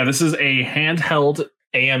 But yeah, this is a handheld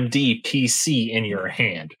AMD PC in your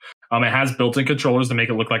hand. It has built-in controllers to make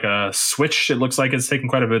it look like a Switch. It looks like it's taken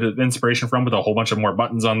quite a bit of inspiration from, with a whole bunch of more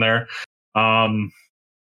buttons on there. But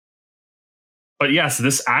yes,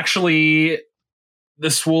 this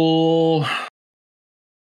will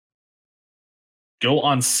go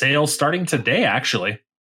on sale starting today, actually.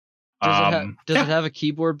 Does it have a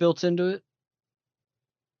keyboard built into it?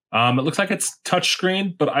 It looks like it's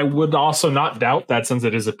touchscreen, but I would also not doubt that since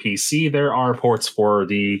it is a PC, there are ports for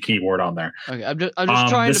the keyboard on there. Okay, I'm just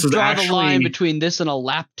trying to draw the line between this and a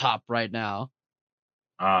laptop right now.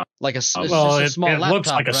 Like a small laptop, it looks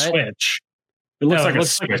like a Switch. It looks like a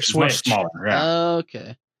Switch. It's much smaller. Yeah.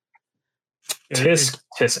 Okay. Tisk.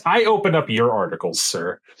 I opened up your articles,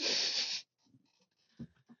 sir.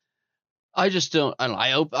 I just don't. I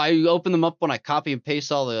don't know. I open them up when I copy and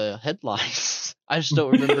paste all the headlines. I just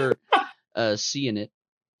don't remember seeing it.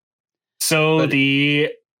 So this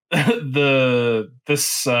portable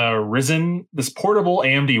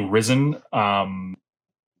AMD Ryzen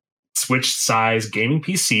Switch size gaming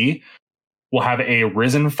PC will have a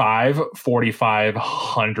Ryzen 5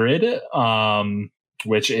 4500,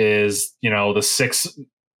 which is the 6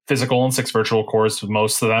 physical and 6 virtual cores for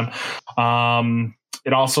most of them.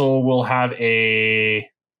 It also will have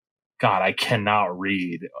I cannot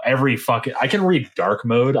read I can read dark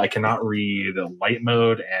mode. I cannot read light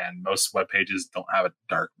mode, and most web pages don't have a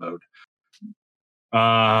dark mode.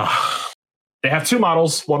 They have 2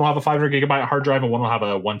 models. One will have a 500 gigabyte hard drive, and one will have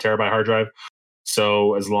a 1 terabyte hard drive.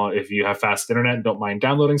 So if you have fast internet and don't mind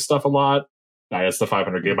downloading stuff a lot, I guess the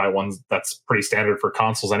 500 gigabyte ones, that's pretty standard for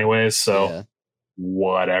consoles anyways. So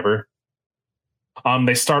whatever.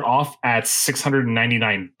 They start off at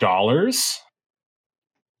 $699.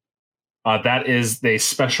 That is the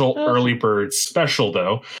special early bird special,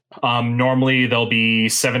 though. Normally they'll be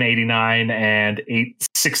 $789 and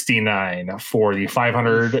 $869 for the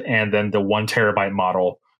 500 and then the 1 terabyte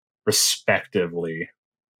model, respectively.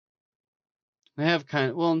 They have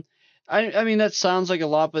I mean that sounds like a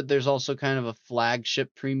lot, but there's also kind of a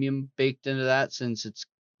flagship premium baked into that, since it's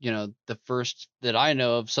the first that I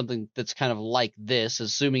know of something that's kind of like this,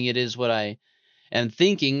 assuming it is what I am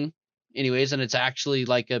thinking, anyways, and it's actually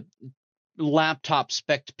like a laptop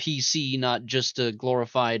spec PC, not just a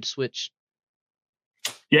glorified Switch.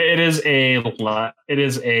 Yeah, it is a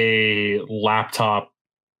laptop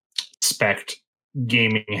spec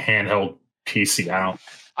gaming handheld PC.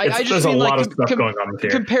 There's a lot of stuff going on here.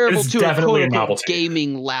 Comparable to a quote-unquote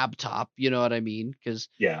gaming laptop, you know what I mean? Because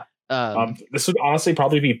this would honestly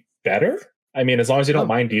probably be better. I mean, as long as you don't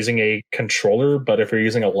mind using a controller, but if you're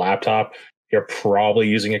using a laptop, you're probably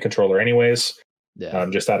using a controller anyways. Yeah.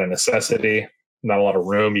 Just out of necessity. Not a lot of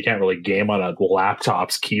room. You can't really game on a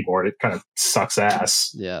laptop's keyboard. It kind of sucks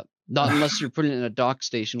ass. Yeah. Not unless you're putting it in a dock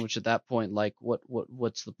station, which at that point, like,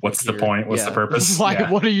 what's the point? What's the point? What's the purpose? Why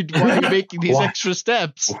are you making these extra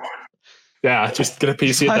steps? Yeah, just get a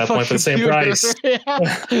PC at that point for the same price.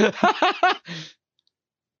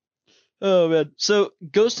 Oh man! So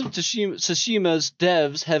Ghost of Tsushima's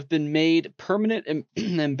devs have been made permanent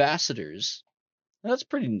ambassadors. That's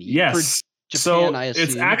pretty neat. Yes. Japan, I assume.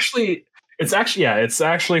 It's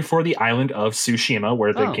actually for the island of Tsushima,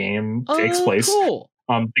 where the game takes place. Cool.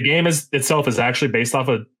 The game itself is actually based off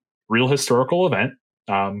a real historical event,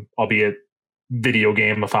 albeit video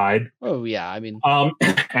gamified. Oh yeah, I mean,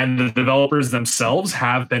 and the developers themselves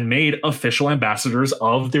have been made official ambassadors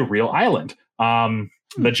of the real island.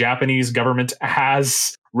 The Japanese government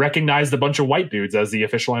has recognized a bunch of white dudes as the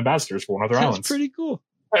official ambassadors for one of their islands. That's pretty cool.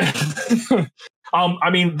 I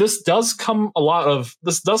mean, this does come with, a lot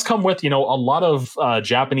of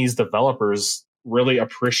Japanese developers really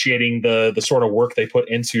appreciating the sort of work they put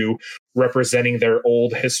into representing their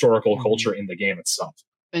old historical culture in the game itself.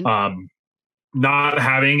 And not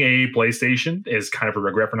having a PlayStation is kind of a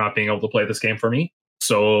regret for not being able to play this game for me.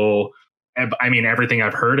 So, I mean, everything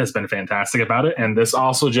I've heard has been fantastic about it. And this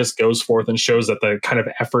also just goes forth and shows that the kind of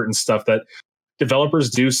effort and stuff that developers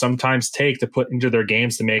do sometimes take to put into their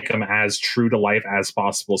games to make them as true to life as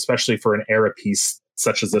possible, especially for an era piece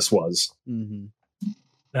such as this was. Mm-hmm.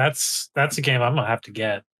 That's a game I'm gonna have to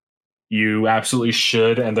get. You absolutely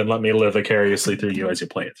should, and then let me live vicariously through you as you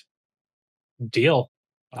play it. Deal.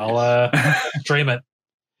 I'll stream it.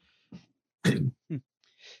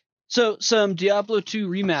 So some Diablo 2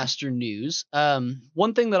 remaster news.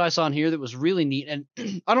 One thing that I saw in here that was really neat, and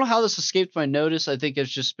I don't know how this escaped my notice. I think it's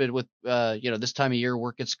just been with this time of year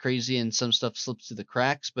work gets crazy and some stuff slips through the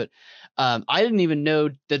cracks. But I didn't even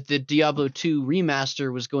know that the Diablo 2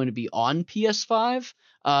 remaster was going to be on PS5.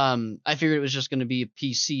 I figured it was just going to be a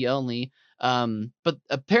PC only. But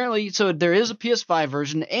apparently, so there is a PS5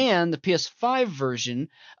 version, and the PS5 version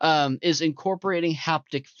is incorporating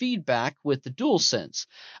haptic feedback with the DualSense.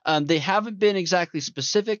 They haven't been exactly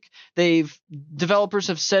specific. Developers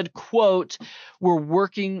have said, "quote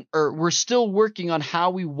We're still working on how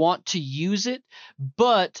we want to use it,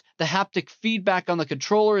 but the haptic feedback on the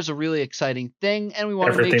controller is a really exciting thing, and we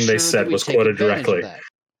want to make Everything sure they said that we was take quoted advantage directly. of that."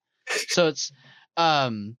 So it's I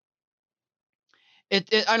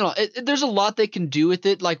don't know. There's a lot they can do with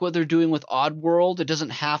it, like what they're doing with Oddworld. It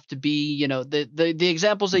doesn't have to be, the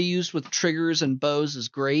examples they used with triggers and bows is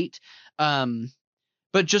great.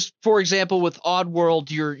 But just for example, with Oddworld,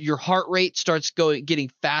 your heart rate starts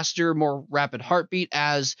getting faster, more rapid heartbeat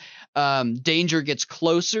as danger gets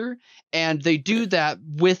closer, and they do that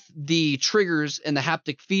with the triggers and the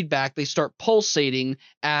haptic feedback. They start pulsating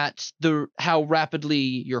at how rapidly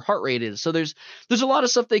your heart rate is. So there's a lot of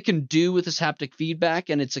stuff they can do with this haptic feedback,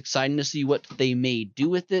 and it's exciting to see what they may do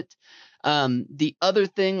with it. The other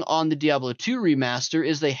thing on the Diablo 2 remaster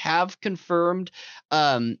is they have confirmed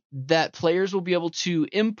that players will be able to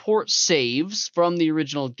import saves from the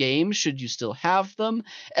original game should you still have them.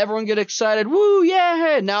 Everyone get excited. Woo,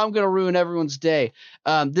 yeah! Now I'm going to ruin everyone's day.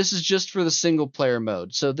 This is just for the single player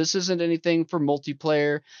mode. So this isn't anything for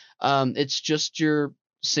multiplayer. It's just your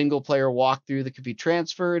single player walkthrough that could be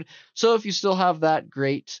transferred. So if you still have that,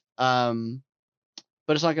 great. But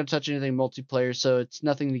it's not going to touch anything multiplayer, so it's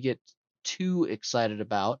nothing to get too excited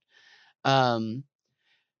about. I'm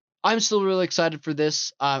still really excited for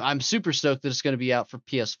this. I'm super stoked that it's going to be out for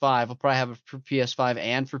PS5. I'll probably have it for PS5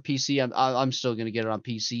 and for PC. I'm still going to get it on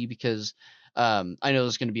PC because I know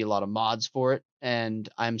there's going to be a lot of mods for it, and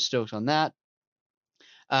I'm stoked on that.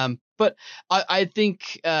 But I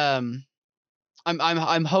think I'm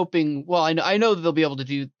hoping. Well, I know that they'll be able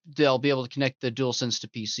to connect the DualSense to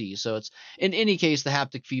PC. So it's in any case, the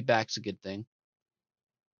haptic feedback's a good thing.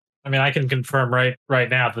 I mean, I can confirm right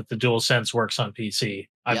now that the DualSense works on PC.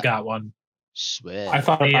 I've got one. Sweet. I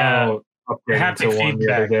thought about upgrading Haptic to one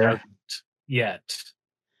the other feedback day. doesn't yet.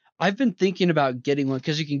 I've been thinking about getting one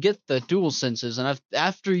because you can get the DualSenses, and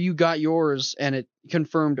after you got yours and it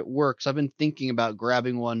confirmed it works, I've been thinking about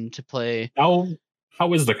grabbing one to play. How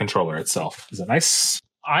is the controller itself? Is it nice?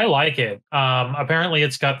 I like it. Apparently,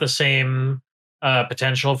 it's got the same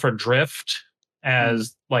potential for drift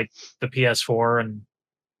as like the PS4 and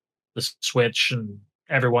the Switch and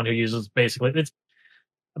everyone who uses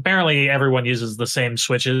apparently everyone uses the same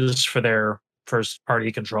switches for their first party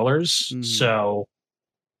controllers. So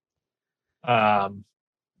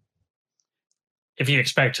if you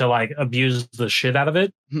expect to like abuse the shit out of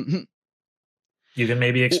it, you can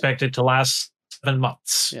maybe expect it to last 7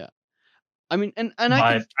 months. Yeah. I mean,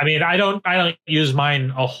 I don't use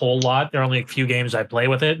mine a whole lot. There are only a few games I play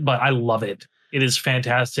with it, but I love it. It is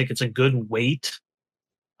fantastic. It's a good weight.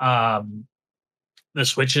 The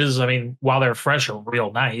switches, I mean, while they're fresh, are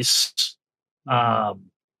real nice. Yeah,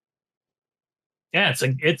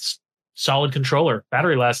 it's solid controller.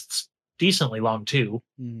 Battery lasts decently long too.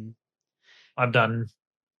 I've done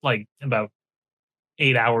like about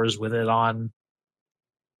 8 hours with it on.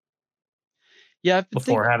 Yeah,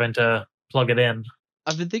 before having to plug it in.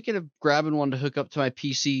 I've been thinking of grabbing one to hook up to my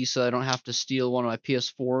PC so I don't have to steal one of my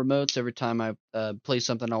PS4 remotes every time I play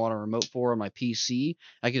something I want a remote for on my PC.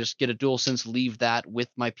 I can just get a DualSense, leave that with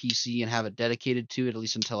my PC, and have it dedicated to it at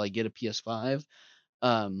least until I get a PS5.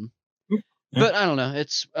 But I don't know.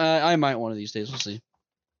 It's I might one of these days. We'll see.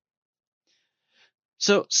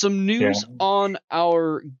 So some news on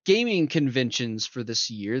our gaming conventions for this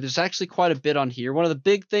year. There's actually quite a bit on here. One of the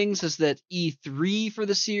big things is that E3 for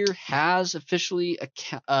this year has officially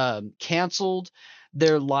canceled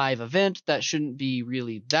their live event. That shouldn't be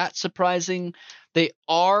really that surprising. They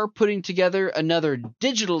are putting together another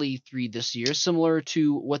digital E3 this year, similar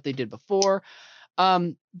to what they did before.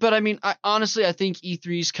 But I mean, I think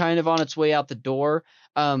E3 is kind of on its way out the door.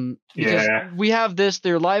 Because we have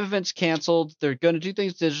their live events canceled. They're going to do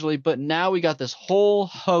things digitally, but now we got this whole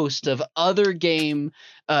host of other game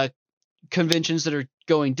conventions that are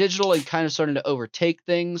going digital and kind of starting to overtake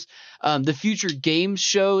things. The Future Games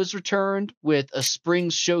Show is returned with a spring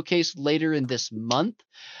showcase later in this month.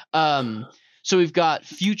 So we've got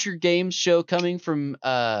Future Games Show coming from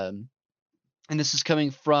and this is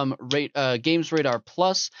coming from Games Radar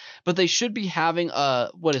Plus, but they should be having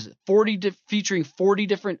featuring 40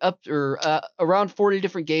 different around 40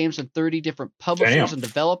 different games and 30 different publishers and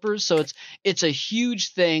developers. So it's a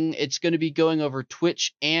huge thing. It's going to be going over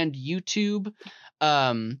Twitch and YouTube.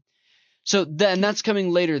 So then that's coming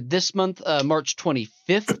later this month. March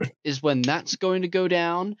 25th is when that's going to go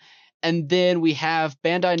down. And then we have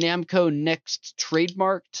Bandai Namco Next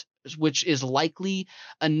trademarked which is likely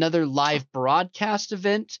another live broadcast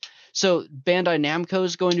event. So Bandai Namco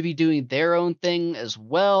is going to be doing their own thing as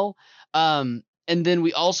well. And then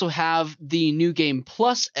we also have the New Game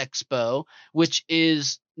Plus Expo, which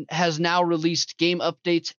has now released game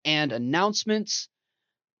updates and announcements.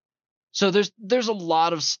 So there's a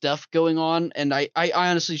lot of stuff going on, and I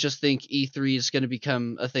honestly just think E3 is going to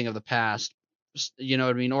become a thing of the past. You know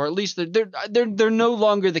what I mean? Or at least they're no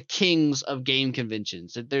longer the kings of game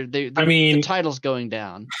conventions. The title's going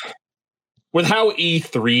down. With how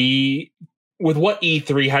E3, with what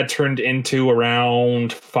E3 had turned into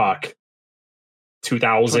around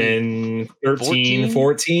 2013,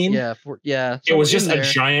 14. Yeah, it was just a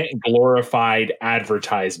giant glorified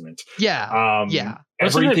advertisement. Yeah.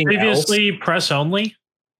 Wasn't it previously press only?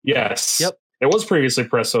 Yes. Yep. It was previously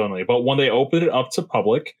press only, but when they opened it up to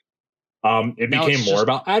public, it became more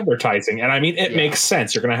about advertising. And I mean, it makes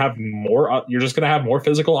sense. You're going to have more. You're just going to have more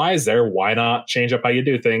physical eyes there. Why not change up how you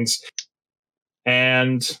do things?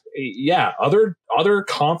 And yeah, other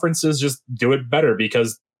conferences just do it better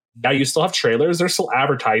because now you still have trailers. There's still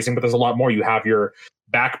advertising, but there's a lot more. You have your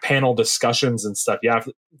back panel discussions and stuff. You have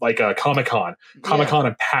like a Comic-Con. Comic-Con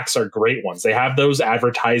and PAX are great ones. They have those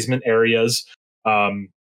advertisement areas.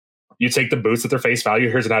 You take the booths at their face value.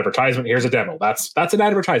 Here's an advertisement. Here's a demo. That's an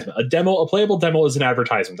advertisement. A playable demo is an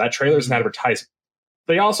advertisement. That trailer is an advertisement.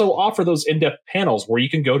 They also offer those in-depth panels where you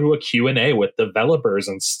can go to a Q&A with developers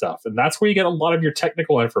and stuff. And that's where you get a lot of your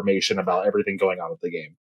technical information about everything going on with the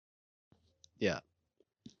game. Yeah.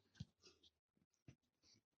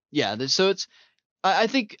 Yeah, so I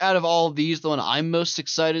think out of all of these, the one I'm most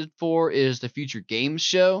excited for is the Future Games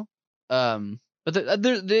Show. But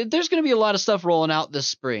there's going to be a lot of stuff rolling out this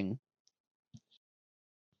spring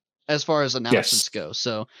as far as announcements go.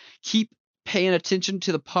 So keep paying attention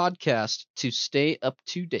to the podcast to stay up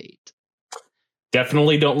to date.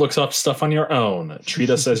 Definitely don't look up stuff on your own. Treat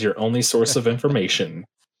us as your only source of information.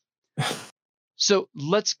 So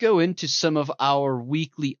let's go into some of our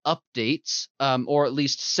weekly updates, or at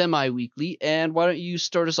least semi-weekly. And why don't you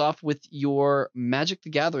start us off with your Magic the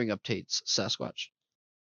Gathering updates, Sasquatch?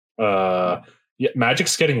 Yeah,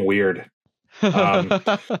 Magic's getting weird.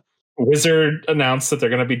 Wizard announced that they're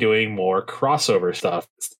going to be doing more crossover stuff.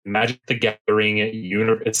 It's Magic the Gathering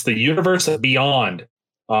it's the Universe Beyond.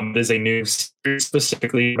 There's a new series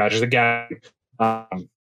specifically Magic the Gathering.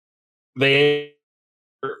 They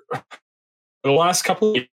the last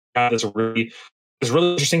couple of years had this really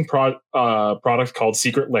interesting product called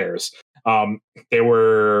Secret Lairs. They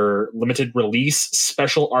were limited release,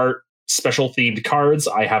 special art, special themed cards.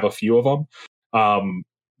 I have a few of them.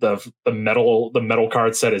 The metal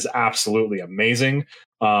card set is absolutely amazing.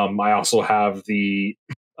 I also have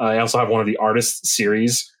one of the artist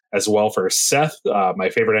series as well for Seth,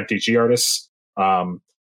 my favorite MTG artist.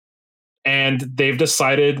 And they've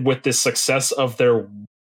decided with the success of the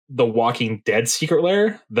Walking Dead Secret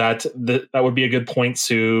Lair that would be a good point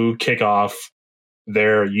to kick off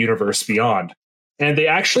their Universe Beyond. And they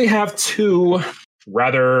actually have two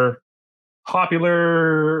rather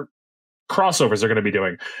popular crossovers they're going to be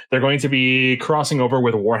doing. They're going to be crossing over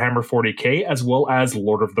with Warhammer 40k as well as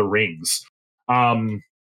Lord of the Rings.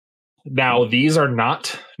 Now, these are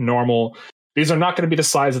not normal. These are not going to be the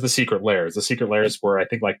size of the Secret Lairs. The Secret Lairs were, I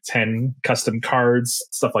think, like 10 custom cards,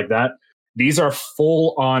 stuff like that. These are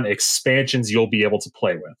full-on expansions you'll be able to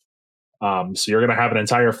play with. So you're going to have an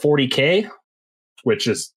entire 40k, which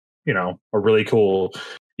is, a really cool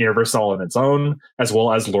universe all in its own, as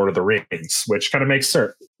well as Lord of the Rings, which kind of makes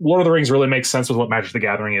sense. Lord of the Rings really makes sense with what Magic the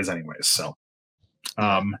Gathering is anyways. So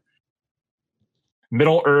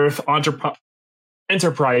Middle Earth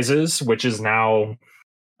Enterprises, which is now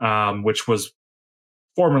which was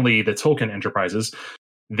formerly the Tolkien Enterprises,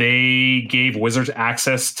 they gave Wizards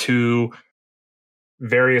access to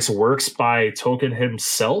various works by Tolkien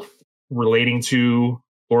himself relating to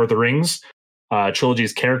Lord of the Rings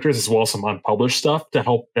trilogy's characters, as well as some unpublished stuff to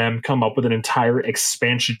help them come up with an entire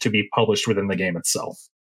expansion to be published within the game itself.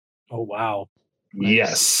 Oh, wow. Nice.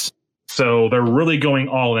 Yes. So they're really going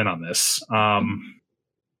all in on this.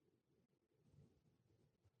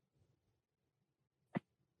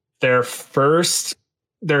 Their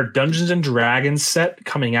Dungeons and Dragons set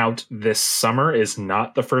coming out this summer is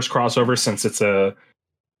not the first crossover, since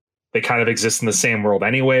they kind of exist in the same world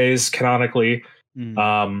anyways, canonically.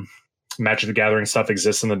 Magic the Gathering stuff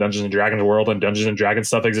exists in the Dungeons and Dragons world, and Dungeons and Dragons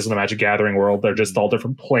stuff exists in the Magic Gathering world. They're just all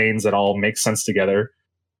different planes that all make sense together.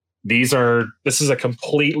 This is a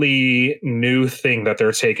completely new thing that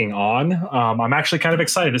they're taking on. I'm actually kind of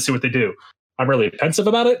excited to see what they do. I'm really pensive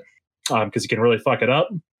about it because you can really fuck it up.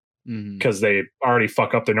 Mhm. because they already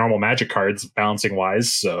fuck up their normal Magic cards balancing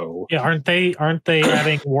wise. So Yeah, aren't they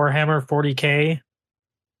adding Warhammer 40K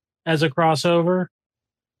as a crossover?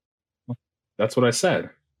 that's what I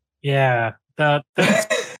said. Yeah, that's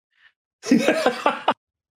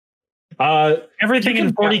everything You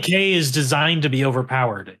in can- 40K is designed to be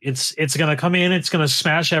overpowered. It's going to come in, it's going to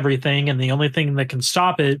smash everything, and the only thing that can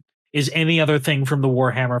stop it is any other thing from the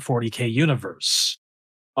Warhammer 40K universe.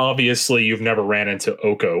 Obviously, you've never ran into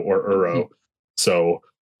Oko or Uro, so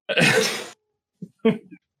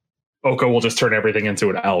Oko will just turn everything into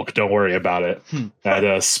an elk. Don't worry about it.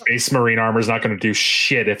 That Space Marine armor is not going to do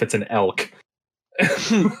shit if it's an elk.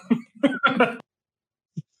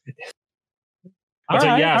 All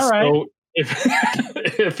right. So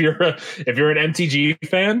if you're an MTG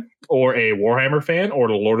fan or a Warhammer fan or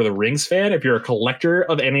a Lord of the Rings fan, if you're a collector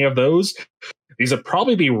of any of those, these would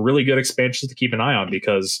probably be really good expansions to keep an eye on,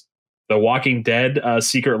 because the Walking Dead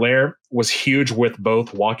Secret Lair was huge with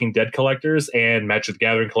both Walking Dead collectors and Magic the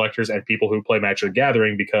Gathering collectors and people who play Magic the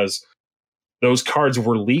Gathering, because those cards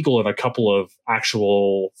were legal in a couple of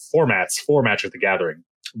actual formats for Magic the Gathering.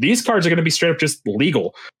 These cards are going to be straight up just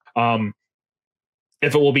legal.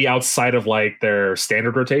 If it will be outside of like their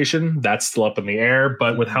standard rotation, that's still up in the air.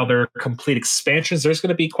 But with how they're complete expansions, there's going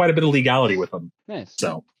to be quite a bit of legality with them. Nice.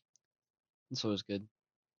 So that's always good.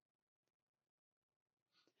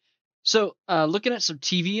 So, looking at some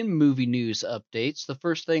TV and movie news updates, the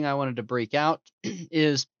first thing I wanted to break out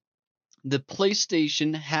is the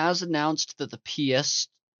PlayStation has announced that the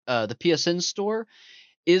PSN store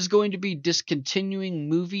is going to be discontinuing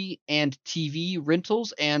movie and TV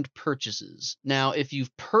rentals and purchases. Now, if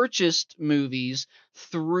you've purchased movies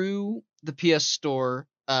through the PS Store,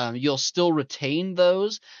 you'll still retain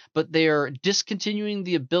those, but they are discontinuing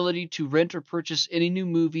the ability to rent or purchase any new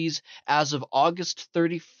movies as of August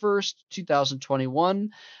 31st,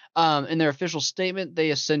 2021. In their official statement,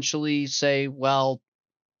 they essentially say, well,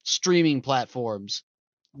 streaming platforms,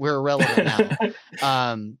 we're irrelevant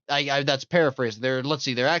now. That's paraphrased. Their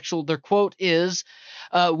quote is,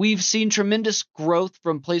 we've seen tremendous growth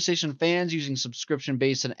from PlayStation fans using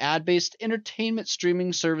subscription-based and ad-based entertainment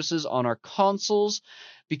streaming services on our consoles,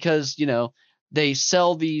 because, they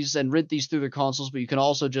sell these and rent these through their consoles, but you can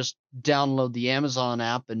also just download the Amazon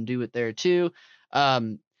app and do it there too. Or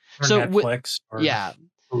Netflix or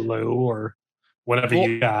Hulu or whatever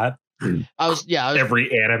you got. Every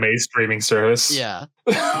anime streaming service. Yeah.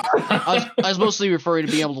 I was mostly referring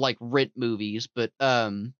to being able to like rent movies, but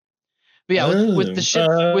with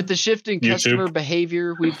the shift in customer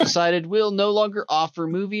behavior, we've decided we'll no longer offer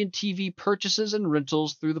movie and TV purchases and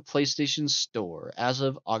rentals through the PlayStation Store as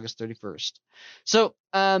of August 31st. So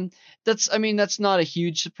that's not a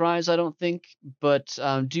huge surprise, I don't think, but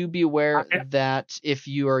do be aware that if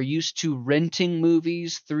you are used to renting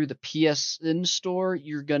movies through the PSN Store,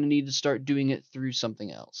 you're going to need to start doing it through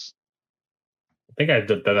something else. I think I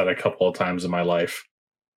did that a couple of times in my life.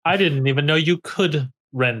 I didn't even know you could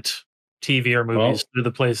rent TV or movies through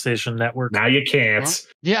the PlayStation Network. Now you can't. Well,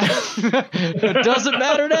 yeah. It doesn't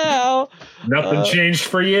matter now. Nothing changed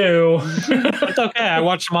for you. It's okay. I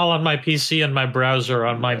watch them all on my PC and my browser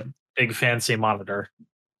on my big fancy monitor.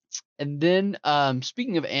 And then,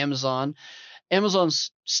 speaking of Amazon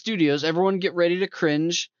Studios, everyone get ready to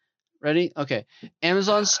cringe. Ready? Okay.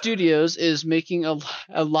 Amazon Studios is making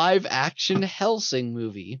a live action Hellsing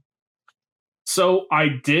movie. So I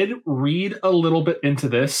did read a little bit into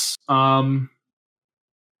this. I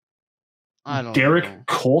don't Derek know.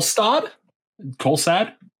 Kolstad.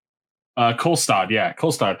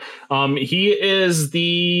 He is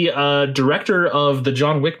the director of the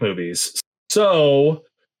John Wick movies. So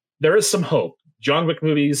there is some hope. John Wick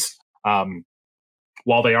movies,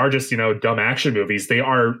 while they are just, dumb action movies, they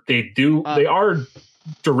are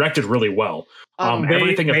directed really well.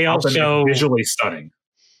 Everything about them is visually stunning.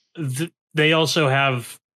 They also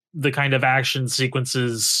have the kind of action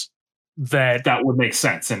sequences that would make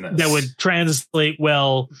sense in this. That would translate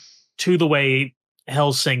well to the way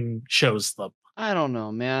Hellsing shows them. I don't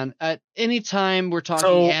know, man. At any time we're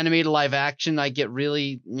talking animated live action, I get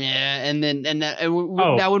really now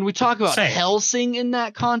when we talk about Hellsing in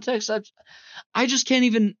that context, I just can't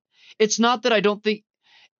even. It's not that I don't think.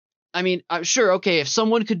 I mean, I'm sure, okay, if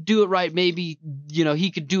someone could do it right, maybe, he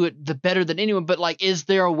could do it better than anyone, but like, is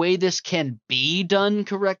there a way this can be done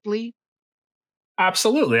correctly?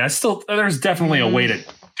 Absolutely. There's definitely a way to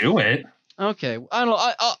do it. Okay. I don't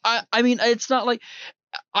know. I mean, it's not like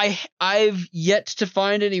I've yet to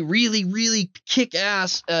find any really, really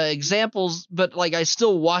kick-ass examples, but like, I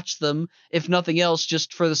still watch them, if nothing else,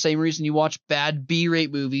 just for the same reason you watch bad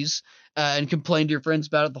B-rate movies and complain to your friends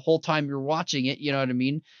about it the whole time you're watching it. You know what I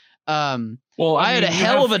mean? Well, I had a mean,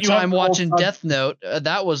 hell of a you have time the whole watching sub- Death Note.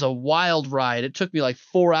 That was a wild ride. It took me like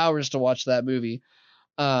 4 hours to watch that movie.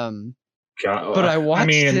 God, But I watched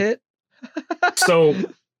mean, it. so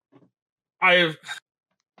I've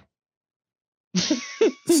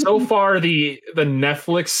so far the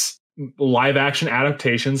Netflix live action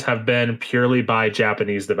adaptations have been purely by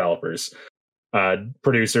Japanese developers,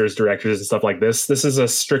 producers, directors, and stuff like this. This is a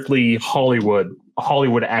strictly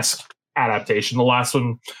Hollywood-esque adaptation. The last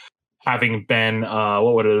one having been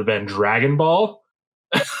what would it have been, Dragon Ball?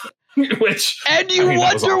 Which, And you I mean,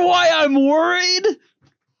 that was wonder awful. why I'm worried?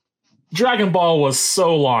 Dragon Ball was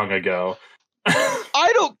so long ago.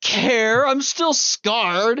 I don't care. I'm still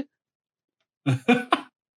scarred.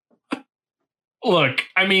 Look,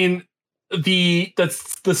 I mean, the type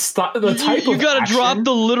You of gotta action, drop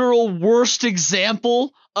the literal worst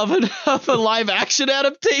example of a live action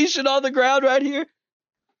adaptation on the ground right here.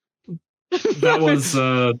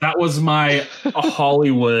 that was my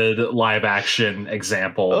Hollywood live action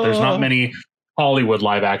example. There's not many Hollywood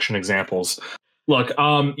live action examples. Look,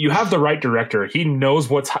 you have the right director. He knows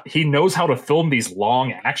how to film these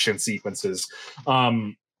long action sequences.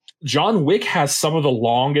 John Wick has some of the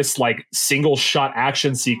longest like single shot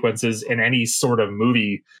action sequences in any sort of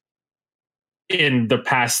movie in the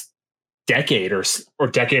past decade or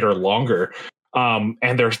decade or longer. And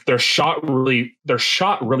they're shot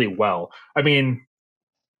really well. I mean,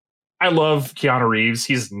 I love Keanu Reeves.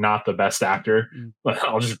 He's not the best actor.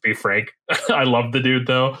 I'll just be frank. I love the dude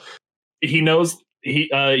though. He knows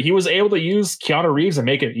he was able to use Keanu Reeves and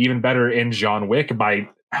make it even better in John Wick by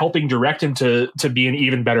helping direct him to be an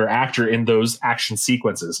even better actor in those action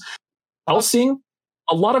sequences. Hellsing,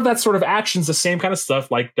 a lot of that sort of action's the same kind of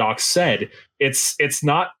stuff like Doc said. It's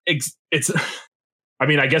I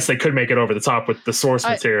mean, I guess they could make it over the top with the source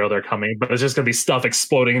material they're coming, but it's just going to be stuff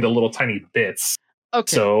exploding into little tiny bits.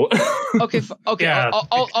 Okay. So okay. Yeah,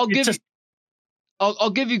 I'll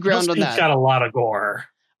give you ground on that. It's got a lot of gore.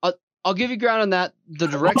 I'll give you ground on that. The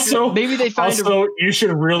director, Also, maybe they find. You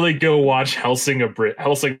should really go watch Hellsing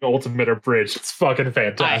Ultimate Abridged. It's fucking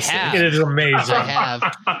fantastic. I have. It is amazing. I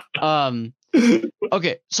have.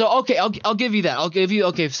 Okay, so I'll give you that. I'll give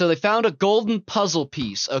you so they found a golden puzzle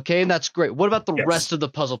piece, okay, and that's great. What about the rest of the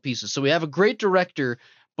puzzle pieces? So we have a great director,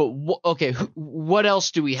 but what else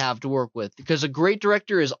do we have to work with? Because a great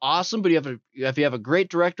director is awesome, but if you have a great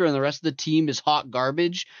director and the rest of the team is hot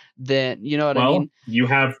garbage, then you know what I mean? You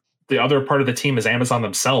have the other part of the team is Amazon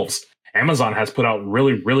themselves. Amazon has put out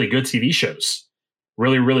really, really good TV shows,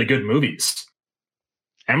 really, really good movies.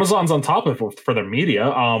 Amazon's on top of it for their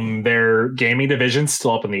media. Their gaming division's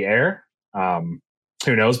still up in the air.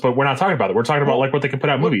 Who knows? But we're not talking about it. We're talking about like what they can put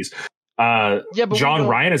out movies. But John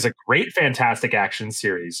Ryan is a great, fantastic action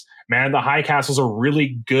series. Man in the High Castle is a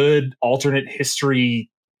really good alternate history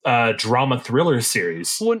drama thriller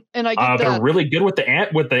series. And I get that. They're really good with the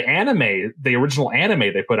anime, the original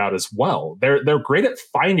anime they put out as well. They're great at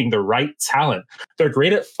finding the right talent. They're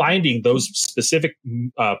great at finding those specific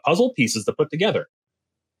puzzle pieces to put together.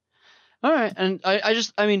 All right, and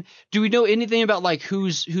I mean, do we know anything about like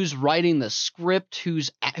who's writing the script, who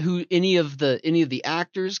any of the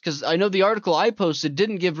actors? Because I know the article I posted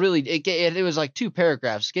didn't give really it was like 2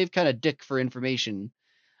 paragraphs. It gave kind of dick for information,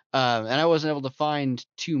 and I wasn't able to find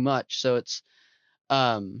too much. So it's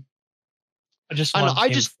I just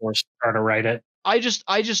forced her to write it. I just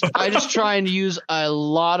try and use a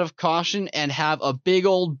lot of caution and have a big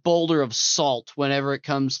old boulder of salt whenever it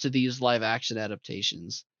comes to these live action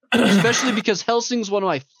adaptations. Especially because Hellsing's one of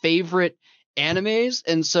my favorite animes,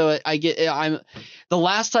 and so I'm the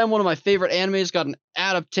last time one of my favorite animes got an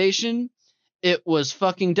adaptation, it was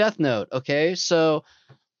fucking Death Note. Okay, so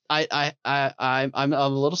I'm a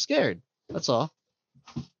little scared. That's all.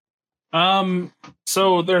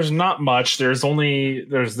 So there's not much. There's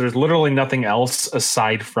literally nothing else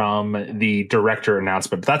aside from the director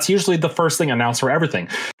announcement. That's usually the first thing announced for everything,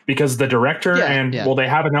 because the director they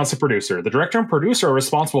have announced a producer. The director and producer are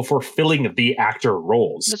responsible for filling the actor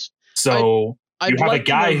roles. You have a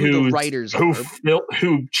guy who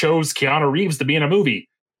chose Keanu Reeves to be in a movie,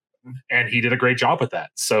 and he did a great job with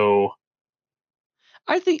that. So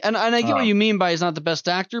I think, and I get what you mean by he's not the best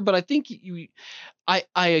actor, but I think I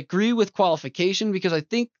agree with qualification, because I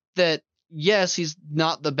think that yes, he's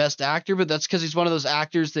not the best actor, but that's because he's one of those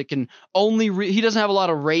actors that can only he doesn't have a lot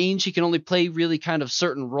of range. He can only play really kind of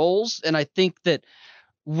certain roles, and I think that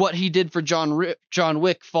what he did for John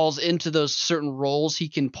Wick falls into those certain roles he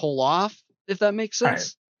can pull off, if that makes sense.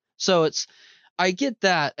 Right. So I get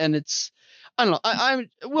that, and it's. I don't know.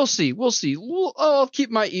 We'll see. I'll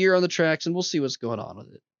keep my ear on the tracks, and we'll see what's going on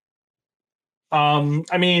with it.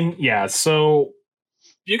 I mean, yeah. So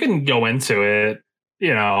you can go into it,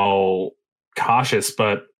 cautious,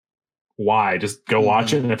 but why? Just go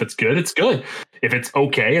watch it, and if it's good, it's good. If it's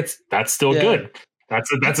okay, that's still good.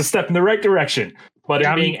 That's a step in the right direction. But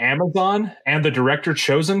it being Amazon and the director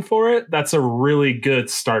chosen for it, that's a really good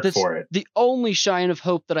start for it. The only shine of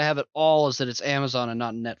hope that I have at all is that it's Amazon and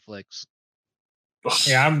not Netflix.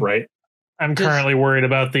 Yeah, I'm currently worried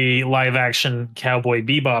about the live action Cowboy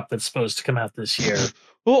Bebop that's supposed to come out this year.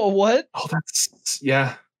 What? Oh,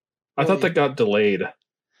 I thought that got delayed.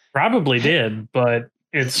 Probably did, but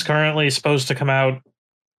it's currently supposed to come out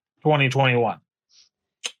 2021.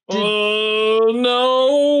 Oh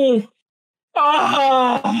no!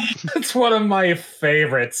 It's one of my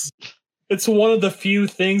favorites. It's one of the few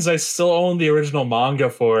things I still own the original manga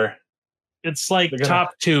for. It's like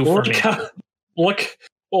top 2 for me.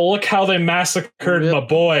 Look how they massacred my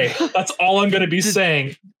boy. That's all I'm going to be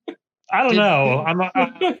saying. I don't know.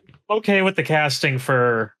 I'm okay with the casting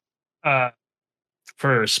for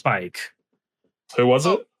Spike. Who was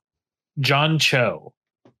it? John Cho.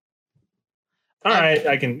 All right,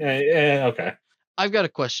 I can. Okay. I've got a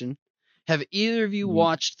question. Have either of you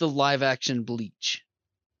watched the live action Bleach?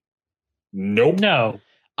 Nope. No.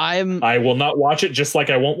 I will not watch it, just like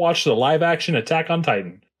I won't watch the live action Attack on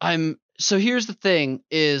Titan. So here's the thing: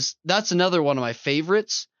 is that's another one of my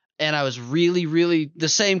favorites, and I was really, really the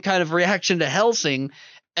same kind of reaction to Hellsing.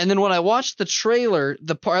 And then when I watched the trailer,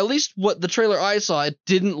 at least what the trailer I saw, it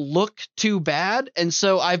didn't look too bad, and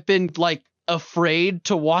so I've been like afraid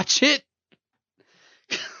to watch it.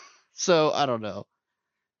 So I don't know.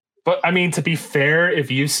 But I mean, to be fair, if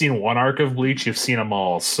you've seen one arc of Bleach, you've seen them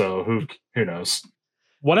all. So who knows?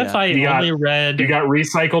 What if I only read? You got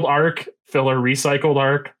recycled arc, filler, recycled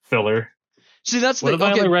arc, filler. See, that's what if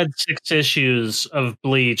I only read 6 issues of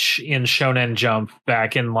Bleach in Shonen Jump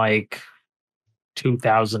back in like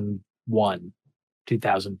 2001,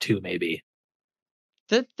 2002, maybe.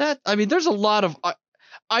 That I mean, there's a lot of.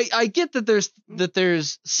 I get that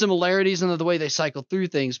there's similarities in the way they cycle through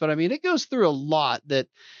things, but I mean, it goes through a lot that.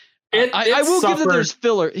 I will give that there's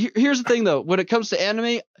filler. Here's the thing, though. When it comes to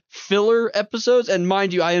anime, filler episodes, and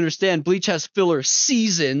mind you, I understand Bleach has filler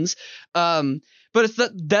seasons, but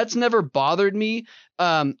that's never bothered me.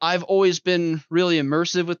 I've always been really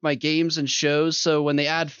immersive with my games and shows, so when they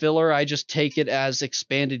add filler, I just take it as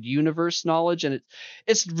expanded universe knowledge, and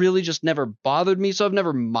it's really just never bothered me, so I've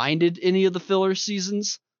never minded any of the filler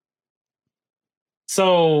seasons.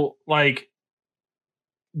 So, like,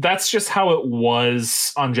 that's just how it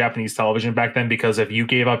was on Japanese television back then, because if you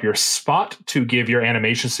gave up your spot to give your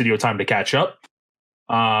animation studio time to catch up,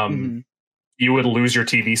 you would lose your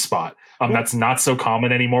TV spot. That's not so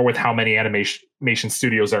common anymore with how many animation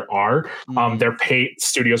studios there are.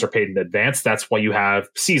 Studios are paid in advance. That's why you have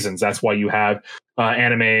seasons. That's why you have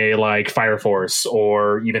anime like Fire Force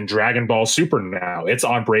or even Dragon Ball Super now. It's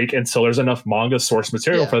on break until there's enough manga source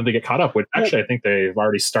material for them to get caught up with. Actually, I think they've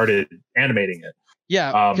already started animating it.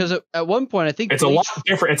 Yeah, because at one point I think it's a lot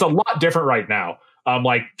different. It's a lot different right now.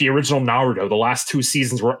 Like the original Naruto, the last 2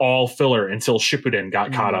 seasons were all filler until Shippuden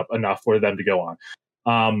got caught up enough for them to go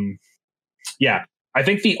on. Yeah, I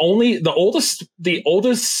think the oldest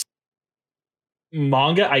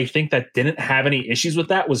manga I think that didn't have any issues with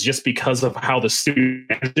that was just because of how the studio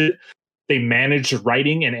managed it. They managed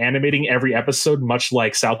writing and animating every episode much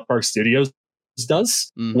like South Park Studios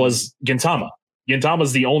does. Was Gintama.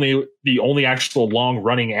 Gintama's the only actual long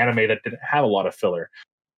running anime that didn't have a lot of filler.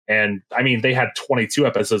 And I mean, they had 22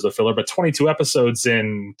 episodes of filler, but 22 episodes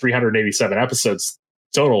in 387 episodes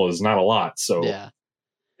total is not a lot. So yeah,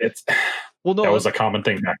 that was a common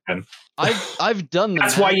thing back then. I've done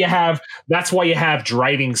that. That's why you have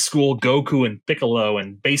driving school Goku and Piccolo,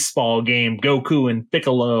 and baseball game Goku and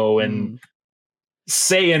Piccolo, and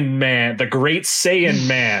Saiyan Man, the great Saiyan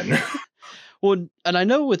Man. Well, and I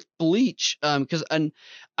know with Bleach, because I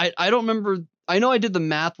don't remember. I know I did the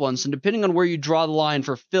math once, and depending on where you draw the line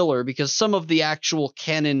for filler, because some of the actual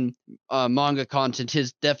canon manga content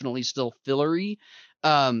is definitely still fillery.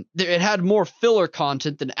 It had more filler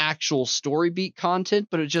content than actual story beat content,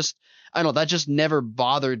 but I don't know, that just never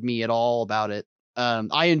bothered me at all about it.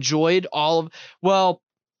 I enjoyed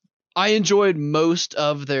most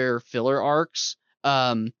of their filler arcs.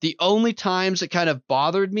 The only times it kind of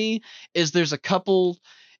bothered me is there's a couple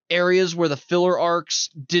areas where the filler arcs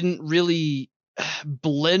didn't really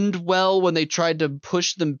blend well when they tried to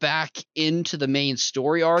push them back into the main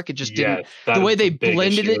story arc. It just didn't. The way they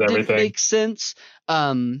blended it didn't make sense.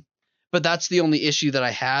 But that's the only issue that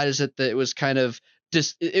I had, is that it was kind of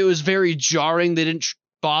it was very jarring. They didn't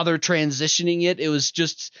bother transitioning it. It was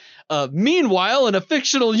just meanwhile in a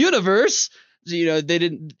fictional universe. They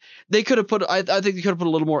didn't. They could have put. I think they could have put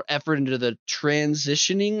a little more effort into the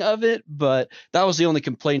transitioning of it, but that was the only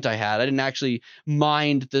complaint I had. I didn't actually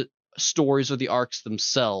mind the stories or the arcs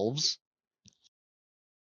themselves.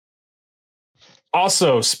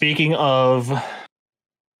 Also, speaking of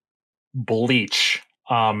Bleach,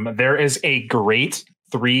 there is a great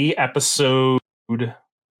 3-episode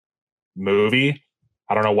movie.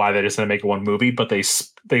 I don't know why they just didn't make it one movie, but they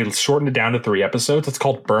shortened it down to 3 episodes. It's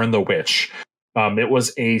called Burn the Witch. It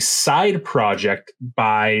was a side project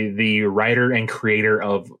by the writer and creator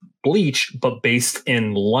of Bleach, but based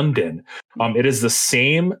in London. It is the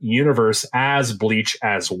same universe as Bleach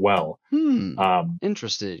as well.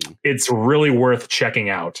 Interesting. It's really worth checking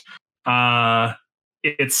out.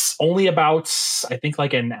 It's only about, I think,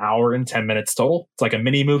 like an hour and 10 minutes total. It's like a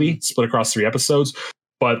mini movie split across 3 episodes.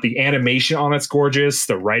 But the animation on it's gorgeous.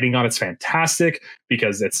 The writing on it's fantastic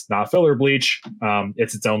because it's not filler Bleach.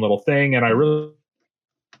 It's its own little thing. And I really...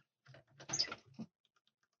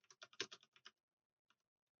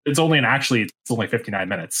 It's only 59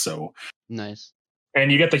 minutes. So nice.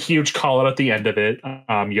 And you get the huge call out at the end of it.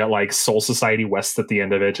 You got like Soul Society West at the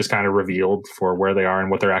end of it, just kind of revealed for where they are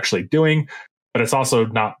and what they're actually doing. But it's also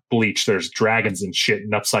not Bleach. There's dragons and shit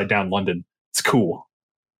in upside down London. It's cool.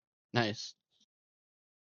 Nice.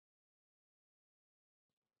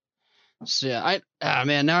 So yeah,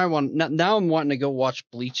 man, now I'm wanting to go watch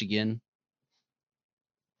Bleach again.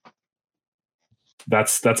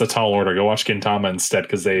 That's a tall order. Go watch Gintama instead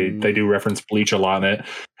because they do reference Bleach a lot in it.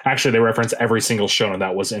 Actually, they reference every single shonen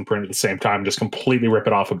that was in print at the same time. Just completely rip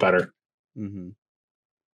it off of better. Mm-hmm.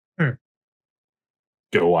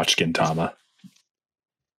 Go watch Gintama.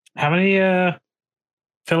 How many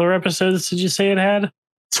filler episodes did you say it had?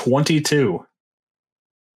 22.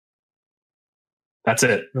 That's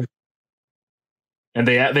it. And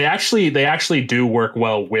they actually do work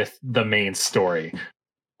well with the main story.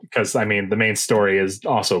 Because I mean, the main story is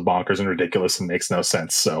also bonkers and ridiculous and makes no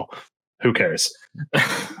sense. So, who cares?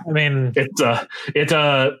 I mean,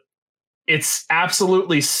 it's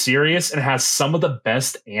absolutely serious and has some of the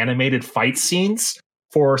best animated fight scenes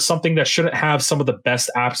for something that shouldn't have some of the best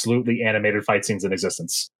absolutely animated fight scenes in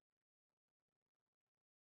existence.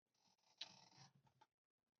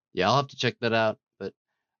 Yeah, I'll have to check that out. But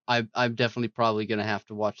I'm definitely probably gonna have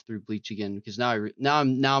to watch through Bleach again because now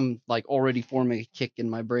I'm like already forming a kick in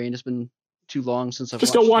my brain. It's been too long since I've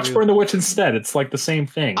just go watch Burn the Witch instead. It's like the same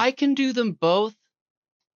thing. I can do them both.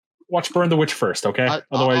 Watch Burn the Witch first, okay?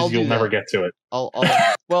 Otherwise, you'll never get to it.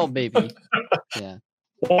 Well, maybe. Yeah.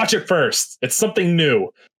 Watch it first. It's something new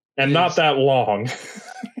and not that long.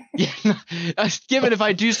 Yeah. Given if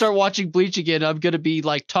I do start watching Bleach again, I'm gonna be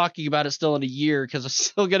like talking about it still in a year because I'm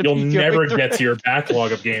still gonna. You'll never get to your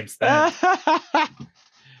backlog of games then.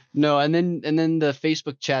 No, and then the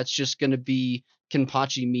Facebook chat's just gonna be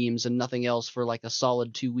Kenpachi memes and nothing else for like a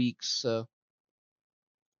solid 2 weeks. So,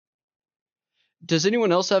 does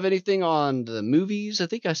anyone else have anything on the movies? I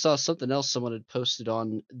think I saw something else someone had posted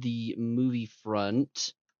on the movie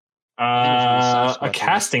front. A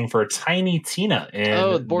casting for Tiny Tina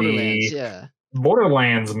in Borderlands, yeah.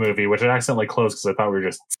 Borderlands movie, which I accidentally closed because I thought we were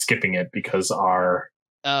just skipping it because our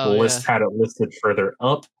list had it listed further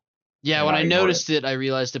up. Yeah, when I noticed it, I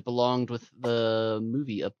realized it belonged with the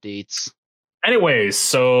movie updates. Anyways,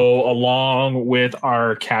 so along with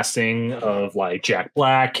our casting of like Jack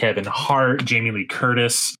Black, Kevin Hart, Jamie Lee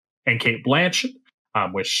Curtis, and Cate Blanchett,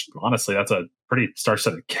 which honestly, that's a pretty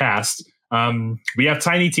star-studded cast. We have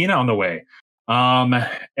Tiny Tina on the way.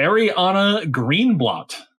 Ariana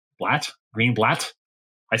Greenblatt.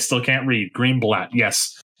 I still can't read. Greenblatt.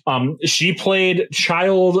 Yes. She played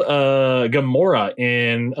child Gamora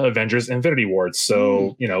in Avengers Infinity Wars.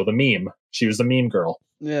 So, the meme. She was the meme girl.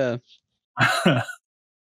 Yeah.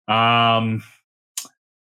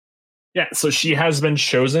 Yeah, so she has been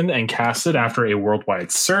chosen and casted after a worldwide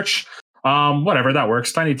search. Whatever, that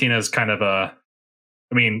works. Tiny Tina is kind of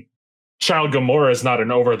Child Gamora is not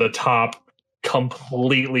an over-the-top,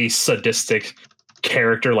 completely sadistic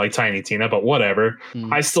character like Tiny Tina, but whatever.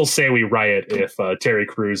 I still say we riot if Terry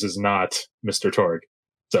Crews is not Mr. Torg.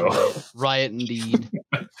 So riot indeed.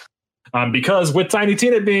 Because with Tiny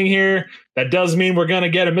Tina being here, that does mean we're going to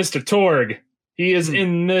get a Mr. Torg. He is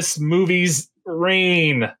in this movie's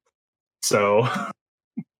reign. So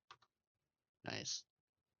nice.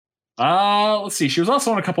 Let's see. She was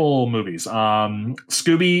also in a couple movies.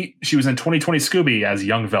 Scooby. She was in 2020 Scooby as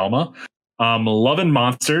young Velma. Love and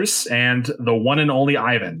Monsters and The One and Only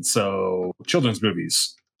Ivan. So children's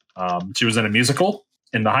movies. She was in a musical,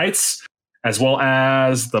 In the Heights, as well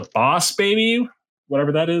as The Boss Baby,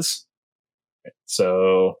 whatever that is.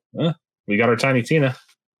 So we got our Tiny Tina.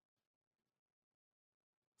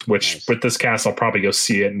 which Nice. with this cast, I'll probably go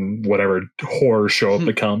see it in whatever horror show it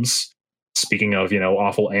becomes. Speaking of,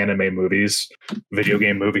 awful anime movies, video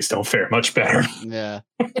game movies don't fare much better. Yeah.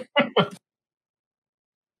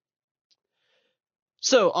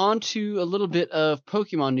 So on to a little bit of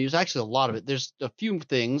Pokemon news. Actually, a lot of it. There's a few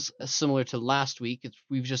things similar to last week.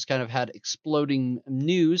 We've just kind of had exploding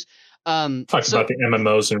news. Talked about the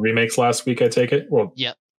MMOs and remakes last week, I take it? Well,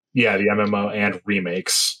 yep. Yeah, the MMO and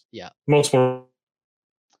remakes. Yeah. Multiple.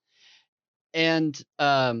 And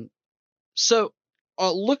so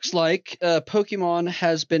looks like Pokemon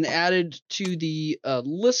has been added to the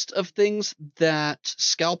list of things that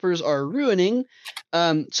scalpers are ruining.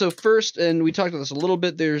 So first, and we talked about this a little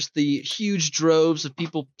bit, there's the huge droves of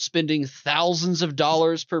people spending thousands of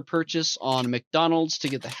dollars per purchase on McDonald's to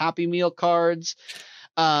get the Happy Meal cards.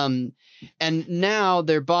 And now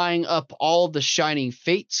they're buying up all the Shining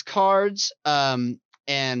Fates cards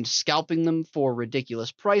and scalping them for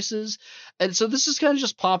ridiculous prices. And so this is kind of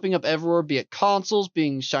just popping up everywhere, be it consoles,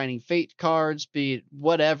 being Shining Fate cards, be it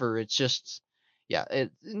whatever. It's just,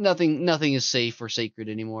 nothing is safe or sacred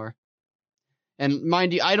anymore. And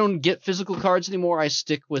mind you, I don't get physical cards anymore. I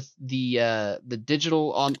stick with the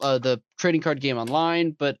digital on the trading card game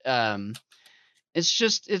online. But it's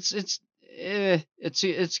just it's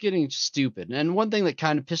getting stupid. And one thing that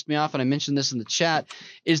kind of pissed me off, and I mentioned this in the chat,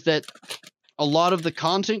 is that a lot of the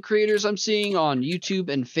content creators I'm seeing on YouTube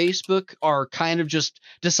and Facebook are kind of just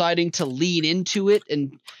deciding to lean into it.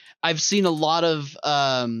 And I've seen a lot of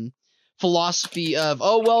philosophy of,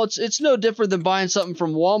 oh, well, it's no different than buying something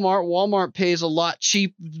from Walmart. Walmart pays a lot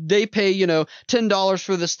cheap. They pay, $10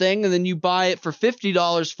 for this thing, and then you buy it for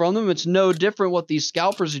 $50 from them. It's no different what these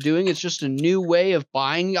scalpers are doing. It's just a new way of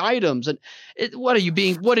buying items. And what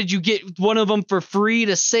did you get one of them for free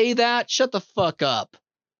to say that? Shut the fuck up.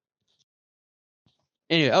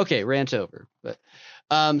 Anyway, okay, rant over. But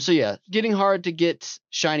so yeah, getting hard to get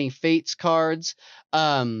Shining Fates cards.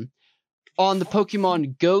 On the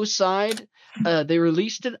Pokemon Go side, they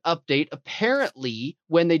released an update. Apparently,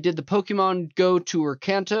 when they did the Pokemon Go Tour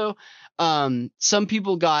Kanto, some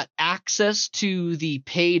people got access to the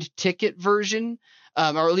paid ticket version,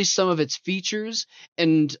 or at least some of its features,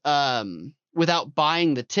 and without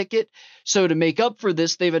buying the ticket. So to make up for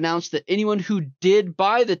this, they've announced that anyone who did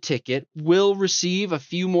buy the ticket will receive a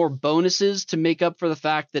few more bonuses to make up for the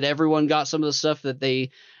fact that everyone got some of the stuff that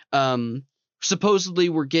they supposedly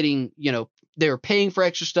were getting, they were paying for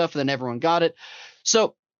extra stuff and then everyone got it.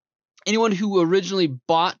 So anyone who originally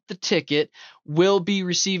bought the ticket will be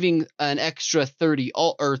receiving an extra 30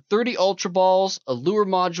 Ultra Balls, a Lure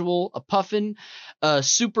Module, a Puffin, a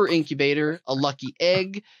Super Incubator, a Lucky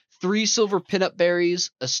Egg, 3 Silver Pinup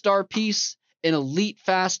Berries, a Star Piece, an Elite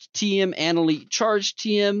Fast TM and Elite Charge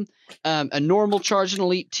TM, a Normal Charge and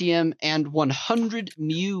Elite TM, and 100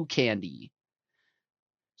 Mew Candy.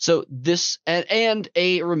 So this and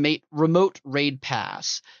a remote raid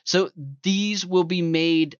pass. So these will be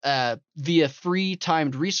made via free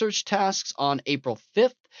timed research tasks on April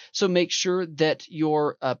 5th. So make sure that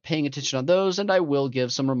you're paying attention on those, and I will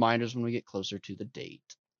give some reminders when we get closer to the date.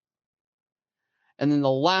 And then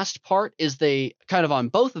the last part is they kind of on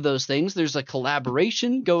both of those things. There's a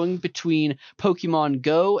collaboration going between Pokemon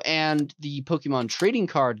Go and the Pokemon trading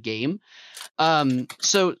card game.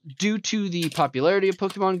 So due to the popularity of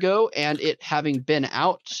Pokemon Go and it having been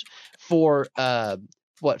out for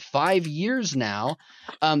 5 years now,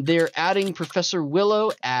 they're adding Professor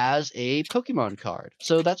Willow as a Pokemon card.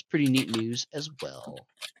 So that's pretty neat news as well.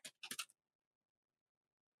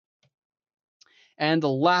 And the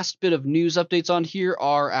last bit of news updates on here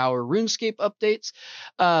are our RuneScape updates.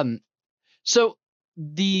 So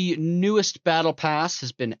the newest battle pass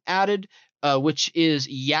has been added, which is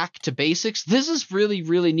Yak to Basics. This is really,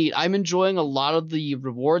 really neat. I'm enjoying a lot of the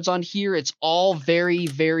rewards on here. It's all very,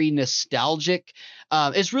 very nostalgic.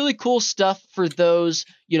 It's really cool stuff for those,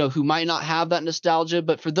 who might not have that nostalgia,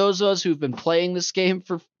 but for those of us who've been playing this game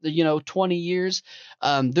for, 20 years,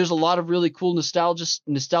 there's a lot of really cool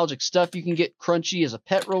nostalgic stuff. You can get Crunchy as a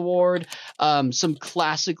pet reward, some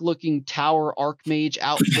classic looking Tower Archmage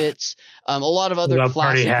outfits, a lot of other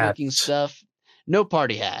classic looking stuff. No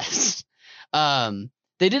party hats.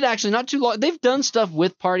 They did actually not too long. They've done stuff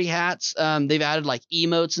with party hats. They've added like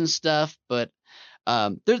emotes and stuff, but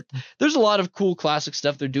there's a lot of cool classic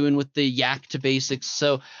stuff they're doing with the Yak to Basics.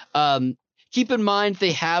 So keep in mind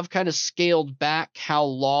they have kind of scaled back how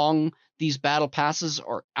long these battle passes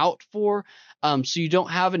are out for. So you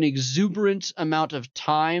don't have an exuberant amount of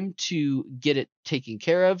time to get it taken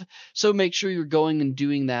care of. So make sure you're going and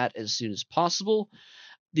doing that as soon as possible.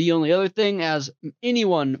 The only other thing, as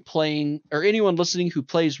anyone playing or anyone listening who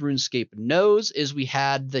plays RuneScape knows, is we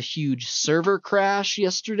had the huge server crash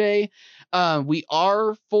yesterday. We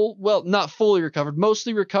are not fully recovered,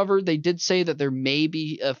 mostly recovered. They did say that there may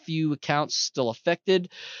be a few accounts still affected.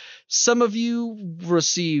 Some of you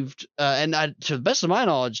received, to the best of my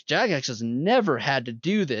knowledge, Jagex has never had to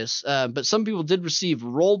do this, but some people did receive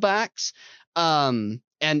rollbacks.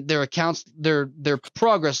 And their accounts, their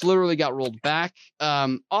progress literally got rolled back.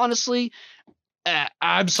 Honestly,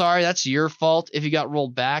 I'm sorry, that's your fault if you got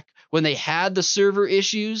rolled back. When they had the server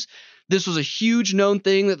issues, this was a huge known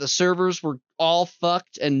thing that the servers were all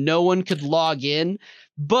fucked and no one could log in.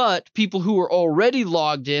 But people who were already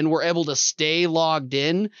logged in were able to stay logged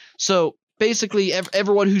in. So basically,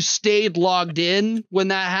 everyone who stayed logged in when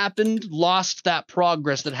that happened lost that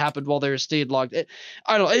progress that happened while they stayed logged in.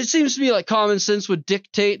 I don't know. It seems to me like common sense would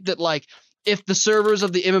dictate that, like, if the servers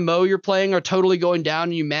of the MMO you're playing are totally going down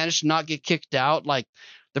and you manage to not get kicked out, like,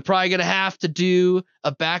 they're probably going to have to do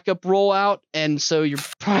a backup rollout. And so you're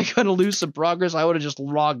probably going to lose some progress. I would have just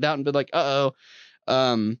logged out and been like, uh-oh.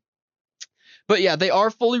 But yeah, they are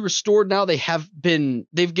fully restored now.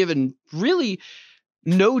 They've given really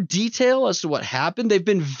no detail as to what happened. They've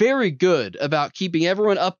been very good about keeping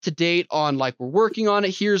everyone up to date on, like, we're working on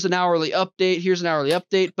it. Here's an hourly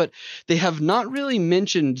update. But they have not really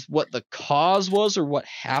mentioned what the cause was or what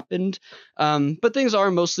happened. But things are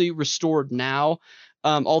mostly restored now.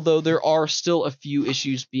 Although there are still a few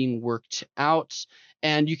issues being worked out.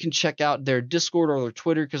 And you can check out their Discord or their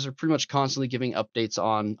Twitter because they're pretty much constantly giving updates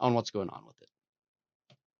on what's going on with it.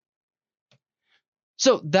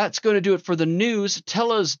 So that's going to do it for the news.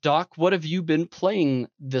 Tell us, Doc, what have you been playing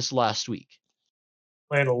this last week?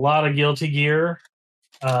 Played a lot of Guilty Gear.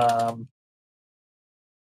 My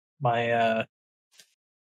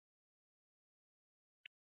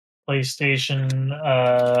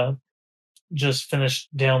PlayStation just finished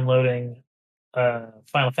downloading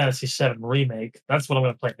Final Fantasy VII Remake. That's what I'm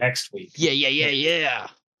going to play next week. Yeah.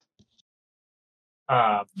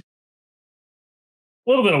 A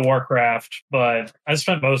little bit of Warcraft, but I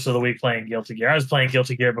spent most of the week playing Guilty Gear. I was playing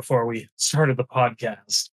Guilty Gear before we started the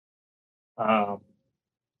podcast. What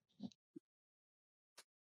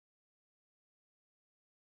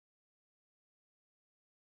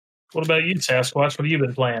about you, Sasquatch? What have you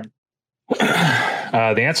been playing? The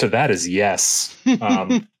answer to that is yes.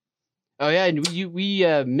 Oh yeah, and we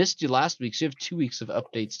missed you last week, so you have 2 weeks of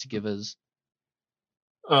updates to give us.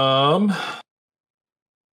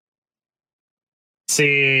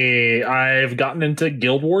 See, I've gotten into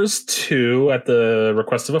Guild Wars 2 at the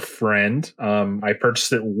request of a friend. I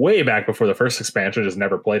purchased it way back before the first expansion, just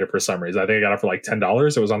never played it for some reason. I think I got it for like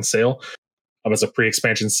 $10. It was on sale. It was a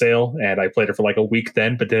pre-expansion sale, and I played it for like a week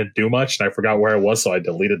then, but didn't do much, and I forgot where I was, so I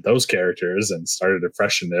deleted those characters and started it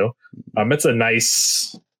fresh and new. It's a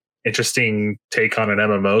nice, interesting take on an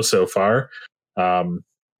MMO so far. I'm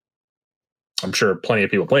sure plenty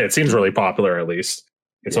of people play it. It seems really popular, at least.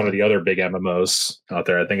 It's one of the other big MMOs out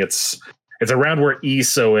there. I think it's around where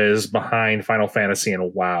ESO is behind Final Fantasy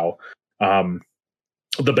and WoW.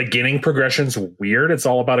 The beginning progression's weird. It's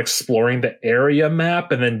all about exploring the area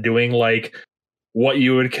map and then doing like what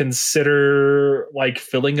you would consider like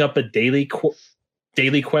filling up a daily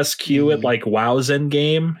quest queue at like WoW's end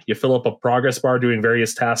game. You fill up a progress bar doing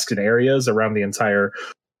various tasks in areas around the entire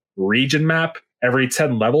region map. Every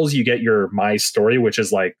 10 levels, you get your My Story, which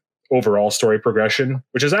is like overall story progression,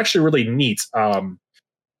 which is actually really neat. How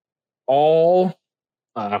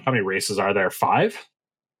many races are there? 5?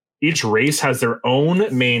 Each race has their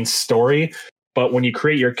own main story, but when you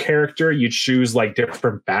create your character, you choose like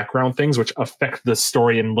different background things which affect the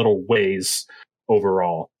story in little ways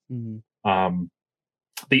overall.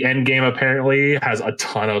 The end game apparently has a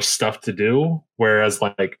ton of stuff to do, whereas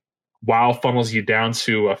like WoW funnels you down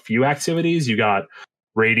to a few activities. You got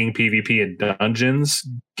raiding, PvP, and dungeons.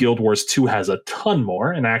 Guild Wars 2 has a ton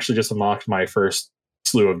more, and I actually just unlocked my first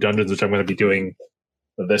slew of dungeons, which I'm going to be doing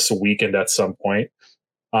this weekend at some point.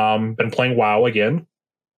 Been playing WoW again.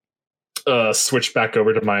 Switched back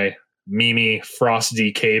over to my Mimi Frost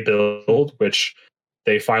DK build, which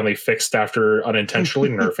they finally fixed after unintentionally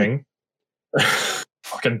nerfing.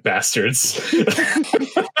 Fucking bastards.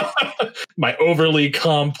 My overly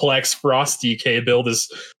complex Frost DK build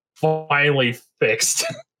is finally fixed.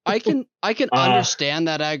 I can understand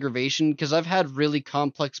that aggravation because I've had really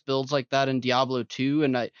complex builds like that in Diablo 2,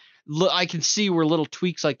 and I can see where little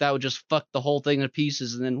tweaks like that would just fuck the whole thing to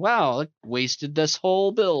pieces, and then wow, I wasted this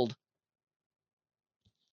whole build.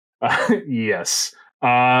 Yes.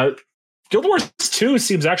 Guild Wars 2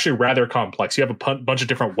 seems actually rather complex. You have a bunch of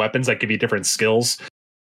different weapons that give you different skills.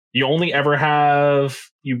 You only ever have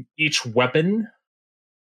each main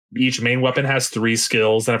weapon has 3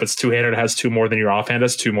 skills, and if it's two-handed, it has 2 more. Than your offhand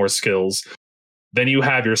has 2 more skills. Then you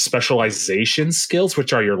have your specialization skills,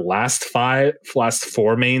 which are your last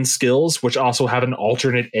 4 main skills, which also have an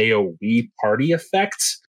alternate AoE party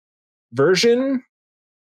effect version.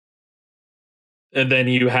 And then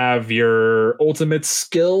you have your ultimate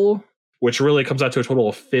skill, which really comes out to a total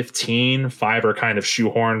of 15. 5 are kind of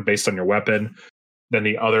shoehorned based on your weapon. Then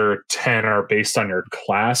the other 10 are based on your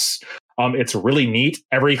class. It's really neat.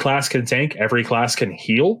 Every class can tank. Every class can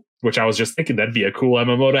heal, which I was just thinking that'd be a cool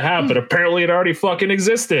MMO to have, but apparently it already fucking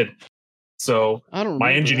existed. So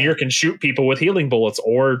my engineer can shoot people with healing bullets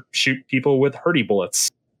or shoot people with hurdy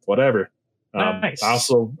bullets, whatever. Nice.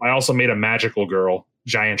 I also made a magical girl,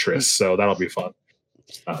 Giantress, so that'll be fun.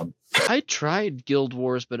 I tried Guild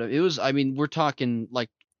Wars, but it was, I mean, we're talking like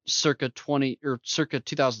circa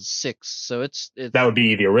 2006, so it's that would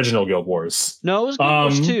be the original Guild Wars. No, it was Guild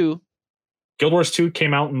Wars 2. Guild Wars 2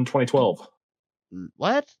 came out in 2012.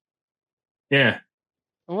 What? Yeah.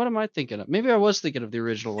 What am I thinking of? Maybe I was thinking of the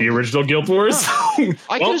original one. The original Guild Wars? I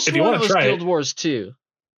could have sworn it was Guild Wars 2.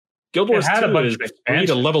 Guild Wars 2 is free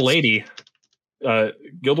to level 80.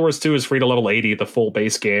 Guild Wars 2 is free to level 80, the full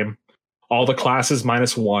base game. All the classes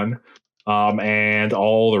 -1, and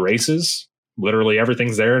all the races. Literally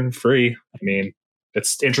everything's there and free. I mean,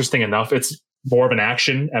 it's interesting enough. It's more of an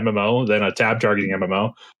action MMO than a tab targeting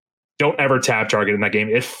MMO. Don't ever tab target in that game.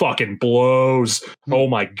 It fucking blows. Oh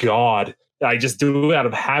my god. I just do it out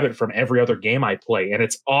of habit from every other game I play, and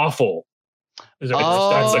it's awful.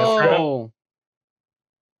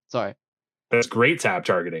 Sorry. That's great tab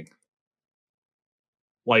targeting.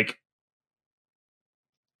 Like,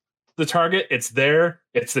 the target, it's there.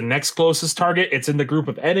 It's the next closest target. It's in the group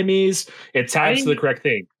of enemies. It tabs to the correct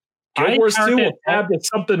thing. Guild Wars 2 will tab to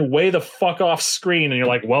something way the fuck off screen, and you're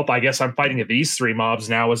like, well, I guess I'm fighting these 3 mobs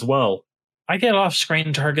now as well. I get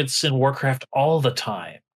off-screen targets in Warcraft all the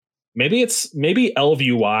time. Maybe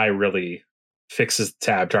LVUI really fixes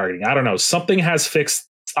tab targeting. I don't know. Something has fixed.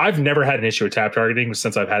 I've never had an issue with tab targeting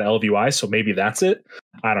since I've had LVUI, so maybe that's it.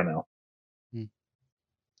 I don't know.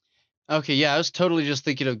 Okay, yeah, I was totally just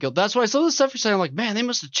thinking of Guild. That's why some of the stuff you're saying, I'm like, man, they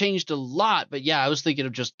must have changed a lot. But yeah, I was thinking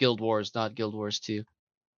of just Guild Wars, not Guild Wars 2.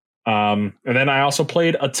 And then I also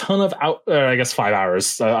played a ton of 5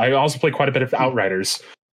 hours. I also played quite a bit of Outriders.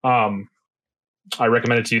 I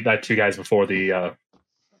recommended that to you guys before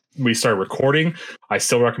we started recording. I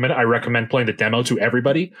still recommend it. I recommend playing the demo to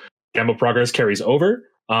everybody. Demo progress carries over.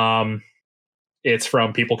 It's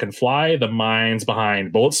from People Can Fly, the minds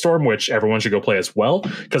behind Bulletstorm, which everyone should go play as well,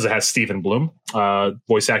 because it has Stephen Bloom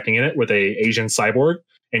voice acting in it with a Asian cyborg,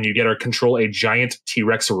 and you get to control a giant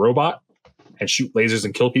T-Rex robot and shoot lasers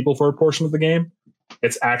and kill people for a portion of the game.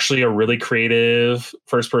 It's actually a really creative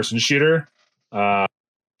first-person shooter.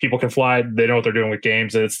 People Can Fly, they know what they're doing with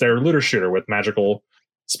games, and it's their looter shooter with magical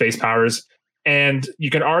space powers. And you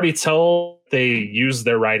can already tell they use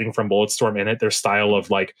their writing from Bulletstorm in it, their style of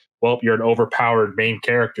like, well, you're an overpowered main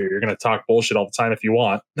character. You're going to talk bullshit all the time if you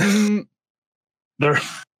want.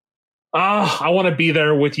 I want to be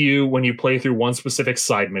there with you when you play through one specific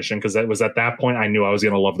side mission, because that was at that point I knew I was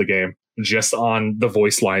going to love the game just on the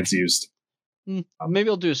voice lines used. Maybe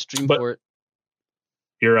I'll do a stream for it.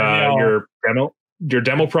 Your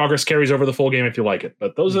demo progress carries over the full game if you like it.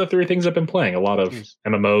 But those are the 3 things I've been playing. A lot of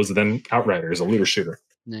MMOs, and then Outriders, a looter shooter.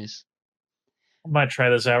 Nice. I might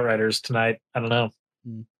try this Outriders tonight. I don't know.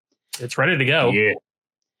 It's ready to go.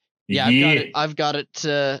 Yeah, I've got it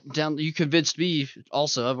down. You convinced me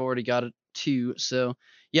also. I've already got it too. So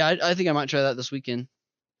yeah, I think I might try that this weekend.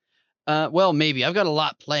 Well, maybe I've got a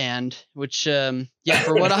lot planned, which for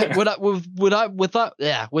with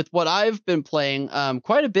what I've been playing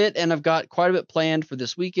quite a bit, and I've got quite a bit planned for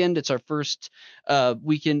this weekend. It's our first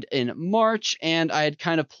weekend in March, and I had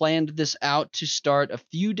kind of planned this out to start a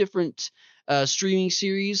few different streaming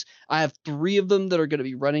series. I have 3 of them that are going to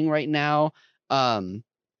be running right now.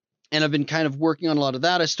 And I've been kind of working on a lot of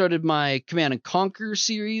that. I started my Command & Conquer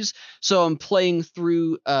series, so I'm playing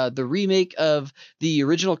through the remake of the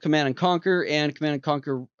original Command & Conquer and Command &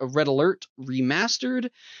 Conquer Red Alert Remastered.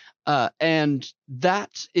 And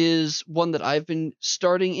that is one that I've been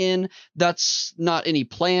starting in. That's not any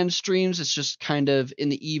planned streams. It's just kind of in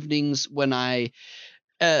the evenings when I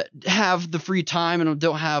have the free time and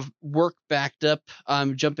don't have work backed up.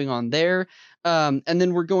 I'm jumping on there. And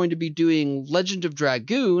then we're going to be doing Legend of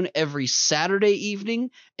Dragoon every Saturday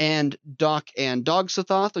evening, and Doc and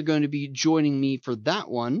Dogsathoth are going to be joining me for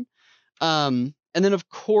that one. And then, of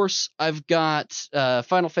course, I've got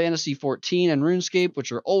Final Fantasy XIV and RuneScape,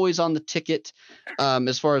 which are always on the ticket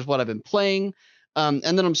as far as what I've been playing. And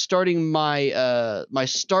then I'm starting my my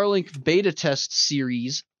Starlink beta test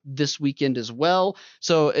series this weekend as well.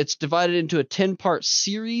 So it's divided into a 10-part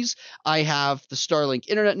series. I have the Starlink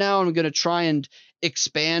internet now. I'm going to try and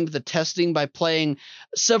expand the testing by playing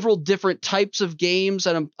several different types of games,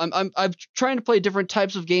 and I'm trying to play different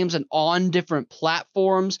types of games and on different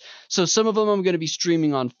platforms. So some of them I'm going to be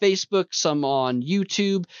streaming on Facebook, some on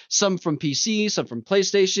YouTube, some from PC, some from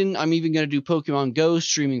PlayStation. I'm even going to do Pokemon Go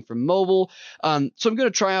streaming from mobile. So I'm going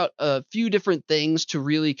to try out a few different things to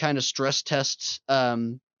really kind of stress test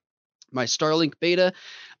my Starlink beta.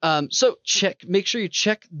 So make sure you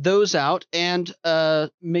check those out, and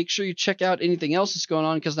make sure you check out anything else that's going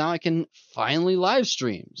on, because now I can finally live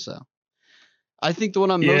stream. So I think the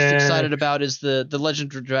one I'm most excited about is the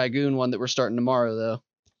Legend of Dragoon one that we're starting tomorrow, though.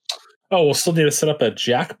 Oh, we'll still need to set up a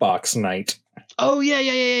Jackbox night. Oh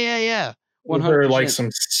yeah. 100%. For like some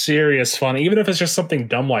serious fun, even if it's just something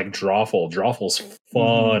dumb like Drawful. Drawful's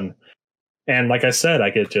fun. And like I said,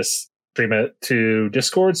 I could just stream it to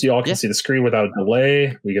Discord so you all can see the screen without a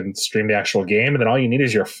delay. We can stream the actual game, and then all you need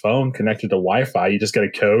is your phone connected to Wi-Fi. You just get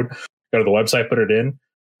a code, go to the website, put it in.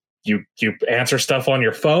 You answer stuff on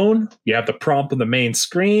your phone. You have the prompt on the main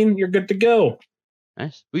screen. You're good to go.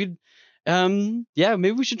 Nice. Maybe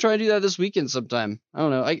we should try to do that this weekend sometime. I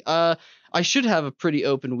don't know. I should have a pretty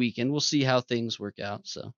open weekend. We'll see how things work out.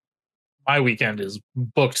 So my weekend is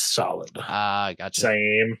booked solid. Gotcha.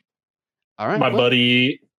 Same. All right.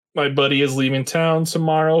 My buddy is leaving town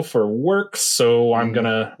tomorrow for work, so I'm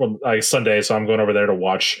gonna Sunday, so I'm going over there to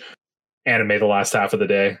watch anime the last half of the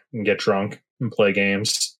day and get drunk and play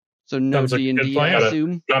games. So no D&D, I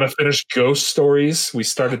assume. Gotta finish Ghost Stories. We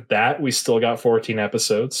started that. We still got 14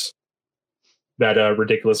 episodes. That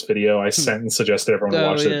ridiculous video I sent and suggested everyone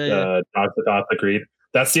watch it. Doth agreed.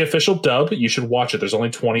 That's the official dub. You should watch it. There's only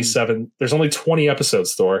 27. There's only 20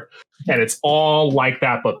 episodes, Thor, and it's all like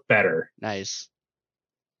that but better. Nice.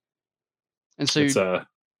 And so it's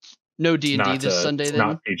no D&D this Sunday. It's then?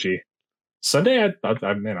 not PG. Sunday,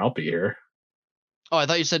 I'll be here. Oh, I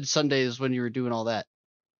thought you said Sunday is when you were doing all that.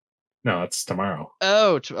 No, it's tomorrow.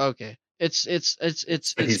 Oh, okay. It's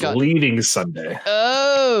He's leaving Sunday.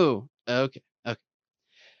 Oh, okay.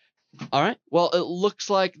 All right. Well, it looks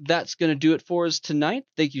like that's going to do it for us tonight.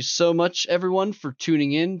 Thank you so much, everyone, for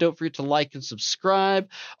tuning in. Don't forget to like and subscribe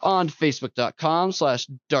on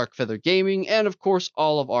Facebook.com/DarkFeatherGaming. And, of course,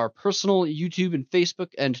 all of our personal YouTube and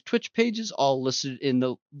Facebook and Twitch pages, all listed in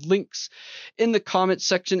the links in the comment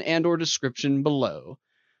section and or description below.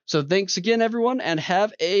 So thanks again, everyone, and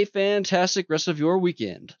have a fantastic rest of your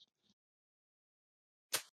weekend.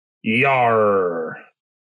 Yar.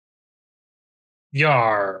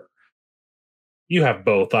 Yar. You have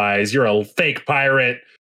both eyes. You're a fake pirate.